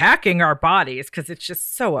word hacking our bodies because it's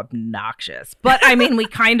just so obnoxious. But I mean, we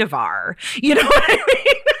kind of are, you know what I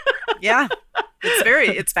mean? Yeah.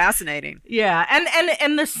 It's fascinating. Yeah.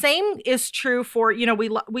 And the same is true for,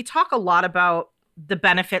 we talk a lot about the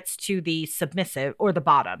benefits to the submissive or the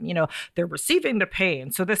bottom, they're receiving the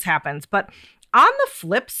pain. So this happens. But on the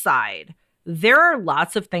flip side, there are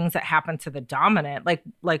lots of things that happen to the dominant, like,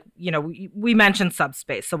 we mentioned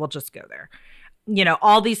subspace. So we'll just go there.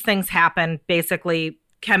 All these things happen basically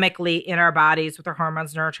chemically in our bodies with our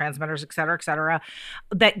hormones, neurotransmitters, et cetera,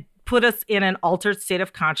 that put us in an altered state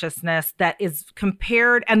of consciousness that is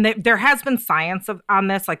compared. And there has been science on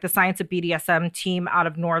this, like the Science of BDSM team out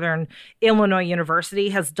of Northern Illinois University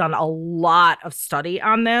has done a lot of study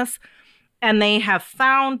on this. And they have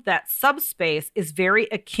found that subspace is very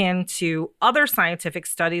akin to other scientific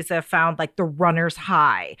studies that have found like the runner's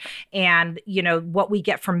high and, what we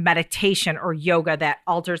get from meditation or yoga, that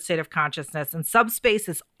altered state of consciousness. And subspace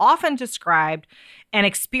is often described and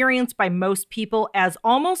experienced by most people as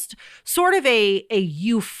almost sort of a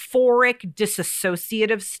euphoric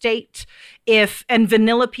disassociative state. And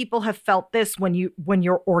vanilla people have felt this when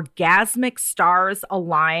your orgasmic stars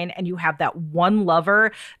align and you have that one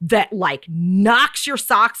lover that like knocks your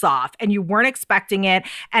socks off and you weren't expecting it.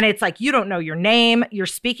 And it's like, you don't know your name. You're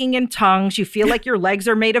speaking in tongues. You feel like your legs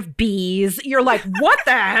are made of bees. You're like, what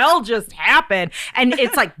the hell just happened? And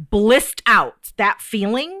it's like blissed out. That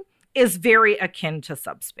feeling is very akin to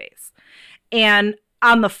subspace. And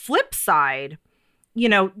on the flip side,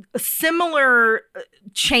 similar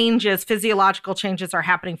changes, physiological changes are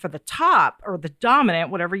happening for the top or the dominant,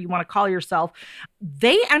 whatever you want to call yourself.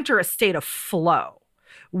 They enter a state of flow,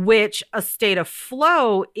 which a state of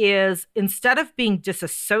flow is, instead of being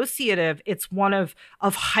disassociative, it's one of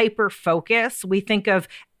hyper focus. We think of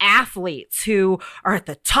athletes who are at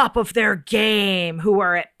the top of their game, who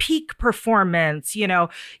are at peak performance.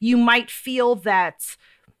 You might feel that,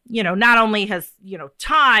 not only has,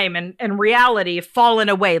 time and reality fallen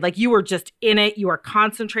away, like you were just in it, you are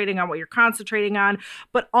concentrating on what you're concentrating on,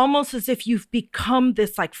 but almost as if you've become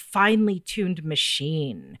this like finely tuned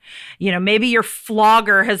machine. Maybe your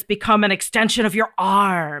flogger has become an extension of your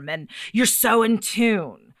arm and you're so in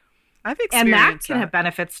tune. I've experienced and that can have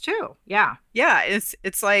benefits too. Yeah. Yeah.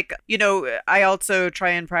 It's like, I also try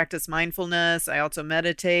and practice mindfulness. I also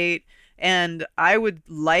meditate. And I would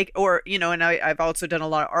like, and I've also done a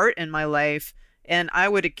lot of art in my life, and I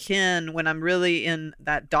would akin when I'm really in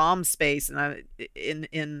that dom space and I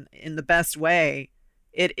in the best way,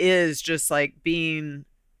 it is just like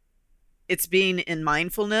it's being in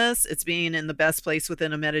mindfulness, it's being in the best place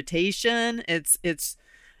within a meditation. It's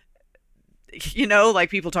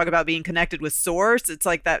like people talk about being connected with source. It's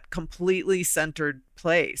like that completely centered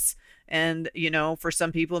place. And, for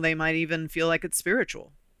some people, they might even feel like it's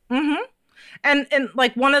spiritual. Mm-hmm. And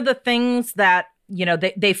like one of the things that,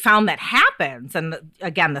 they found that happens. And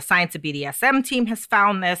again, the Science of BDSM team has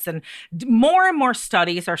found this, and more and more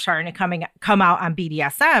studies are starting to come out on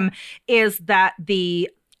BDSM, is that the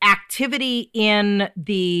activity in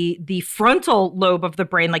the frontal lobe of the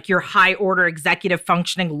brain, like your high order executive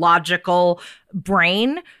functioning logical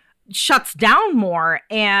brain, shuts down more,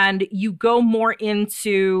 and you go more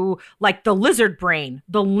into like the lizard brain,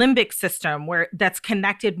 the limbic system, where that's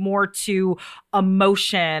connected more to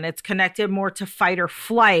emotion. It's connected more to fight or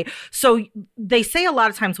flight. So they say a lot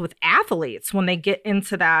of times with athletes, when they get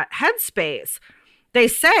into that headspace, they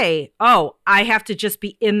say, oh, I have to just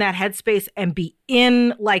be in that headspace and be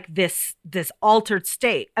in like this altered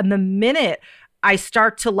state. And the minute I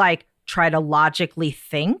start to like try to logically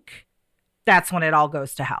think, that's when it all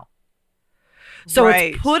goes to hell. So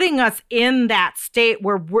It's putting us in that state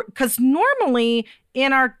where because normally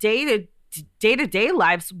in our day-to-day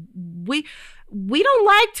lives, we don't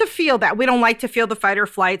like to feel that. We don't like to feel the fight or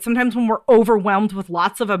flight. Sometimes when we're overwhelmed with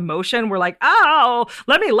lots of emotion, we're like, oh,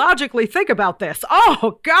 let me logically think about this.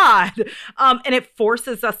 Oh, God. And it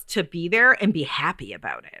forces us to be there and be happy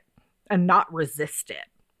about it and not resist it.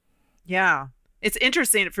 Yeah. It's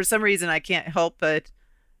interesting. For some reason, I can't help but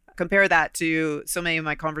compare that to so many of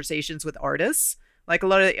my conversations with artists. Like a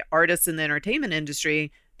lot of the artists in the entertainment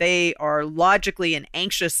industry, they are logically and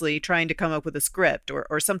anxiously trying to come up with a script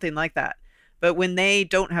or something like that. But when they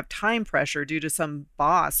don't have time pressure due to some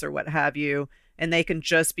boss or what have you, and they can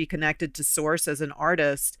just be connected to source as an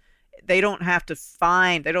artist, they don't have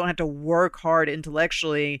to work hard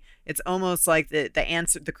intellectually. It's almost like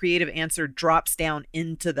the creative answer drops down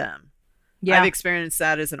into them. Yeah. I've experienced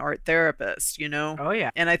that as an art therapist, Oh, yeah.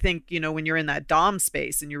 And I think, when you're in that Dom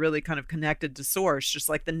space and you're really kind of connected to source, just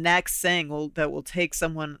like the next thing that will take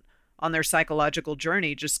someone on their psychological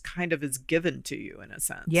journey just kind of is given to you in a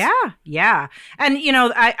sense. Yeah. Yeah. And,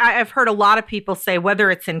 I've heard a lot of people say, whether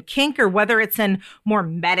it's in kink or whether it's in more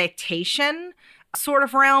meditation sort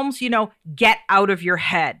of realms, get out of your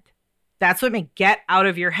head. That's what I mean. Get out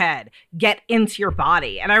of your head, get into your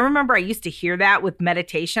body. And I remember I used to hear that with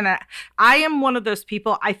meditation. I am one of those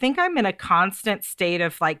people, I think I'm in a constant state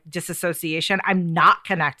of like disassociation. I'm not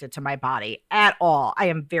connected to my body at all. I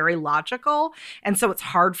am very logical. And so it's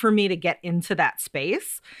hard for me to get into that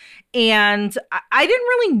space. And I didn't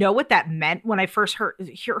really know what that meant when I first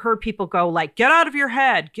heard people go like, get out of your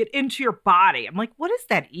head, get into your body. I'm like, what does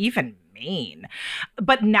that even mean?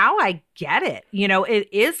 But now I get it. It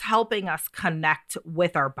is helping us connect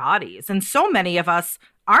with our bodies. And so many of us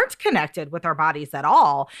aren't connected with our bodies at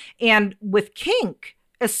all. And with kink,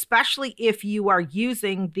 especially if you are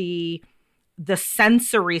using the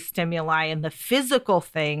sensory stimuli and the physical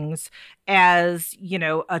things as,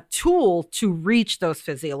 a tool to reach those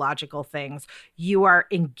physiological things, you are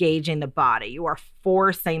engaging the body. You are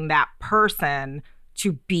forcing that person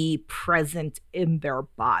to be present in their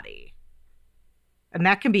body. And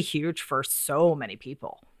that can be huge for so many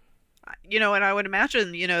people. And I would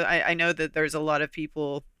imagine, I know that there's a lot of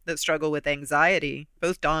people that struggle with anxiety,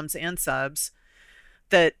 both doms and subs,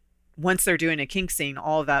 that once they're doing a kink scene,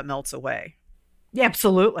 all of that melts away. Yeah,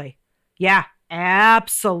 absolutely. Yeah,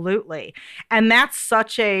 absolutely. And that's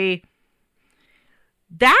that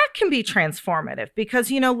can be transformative because,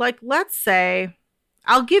 like, let's say,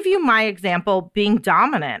 I'll give you my example, being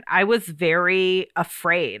dominant. I was very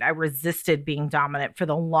afraid. I resisted being dominant for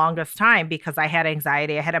the longest time because I had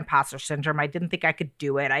anxiety. I had imposter syndrome. I didn't think I could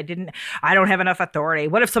do it. I don't have enough authority.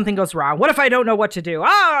 What if something goes wrong? What if I don't know what to do?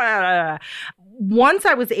 Once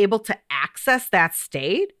I was able to access that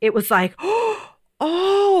state, it was like,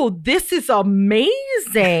 oh, this is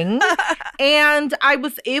amazing. And I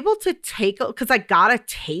was able to because I got a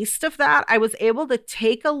taste of that, I was able to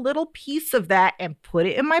take a little piece of that and put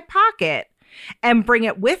it in my pocket and bring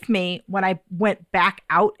it with me when I went back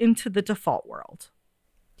out into the default world.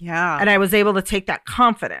 Yeah. And I was able to take that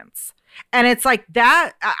confidence. And it's like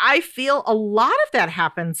that. I feel a lot of that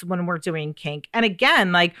happens when we're doing kink. And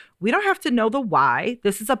again, like, we don't have to know the why.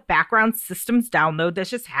 This is a background systems download that's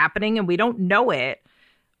just happening and we don't know it,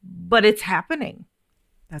 but it's happening.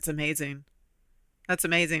 That's amazing. That's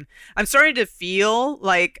amazing. I'm starting to feel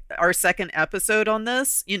like our second episode on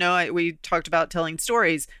this, we talked about telling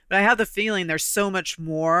stories, but I have the feeling there's so much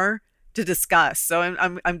more to discuss. So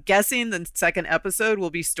I'm guessing the second episode will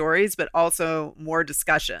be stories, but also more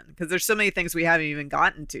discussion because there's so many things we haven't even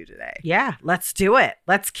gotten to today. Yeah, let's do it.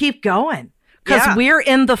 Let's keep going because we're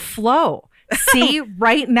in the flow. See,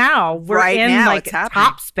 right now we're like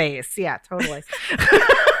top space. Yeah, totally.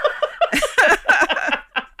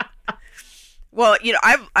 Well,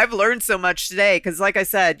 I've learned so much today because, like I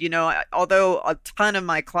said, although a ton of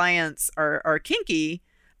my clients are kinky,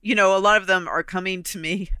 you know, a lot of them are coming to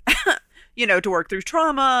me, you know, to work through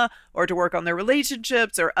trauma or to work on their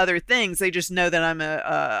relationships or other things. They just know that I'm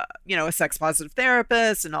a sex positive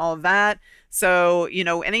therapist and all of that. So, you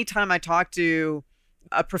know, anytime I talk to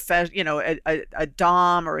a a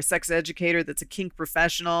dom or a sex educator that's a kink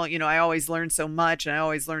professional, you know, I always learn so much, and I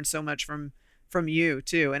always learn so much from you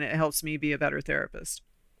too, and it helps me be a better therapist.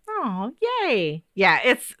 Oh, yay.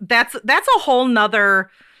 Yeah, that's a whole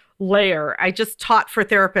nother layer. I just taught for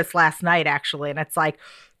therapists last night, actually, and it's like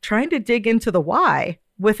trying to dig into the why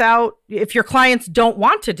if your clients don't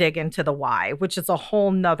want to dig into the why, which is a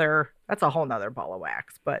whole nother ball of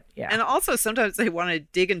wax. But yeah. And also sometimes they want to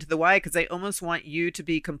dig into the why because they almost want you to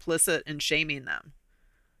be complicit in shaming them,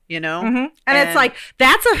 you know? Mm-hmm. And it's like,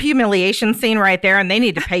 that's a humiliation scene right there, and they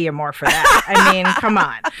need to pay you more for that. I mean, come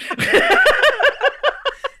on.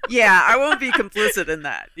 Yeah, I won't be complicit in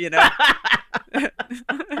that, you know?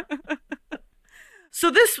 So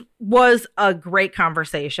this was a great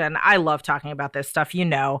conversation. I love talking about this stuff, you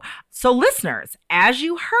know. So listeners, as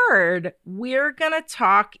you heard, we're going to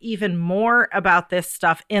talk even more about this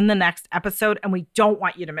stuff in the next episode, and we don't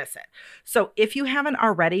want you to miss it. So if you haven't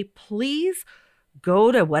already, please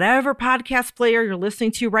go to whatever podcast player you're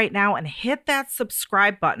listening to right now and hit that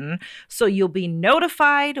subscribe button so you'll be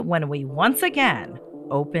notified when we once again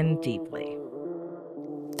open deeply.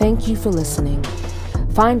 Thank you for listening.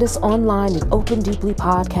 Find us online at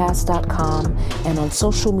opendeeplypodcast.com and on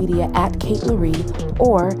social media at Kate Lurie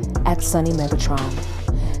or at Sunny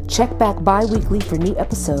Megatron. Check back bi-weekly for new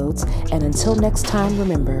episodes, and until next time,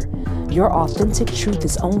 remember, your authentic truth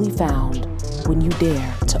is only found when you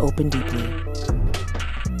dare to open deeply.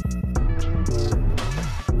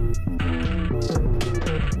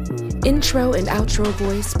 Intro and outro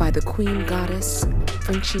voice by the Queen Goddess,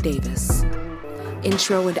 Frenchie Davis.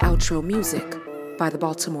 Intro and outro music by the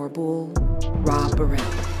Baltimore Bull, Rob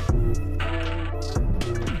Burrell.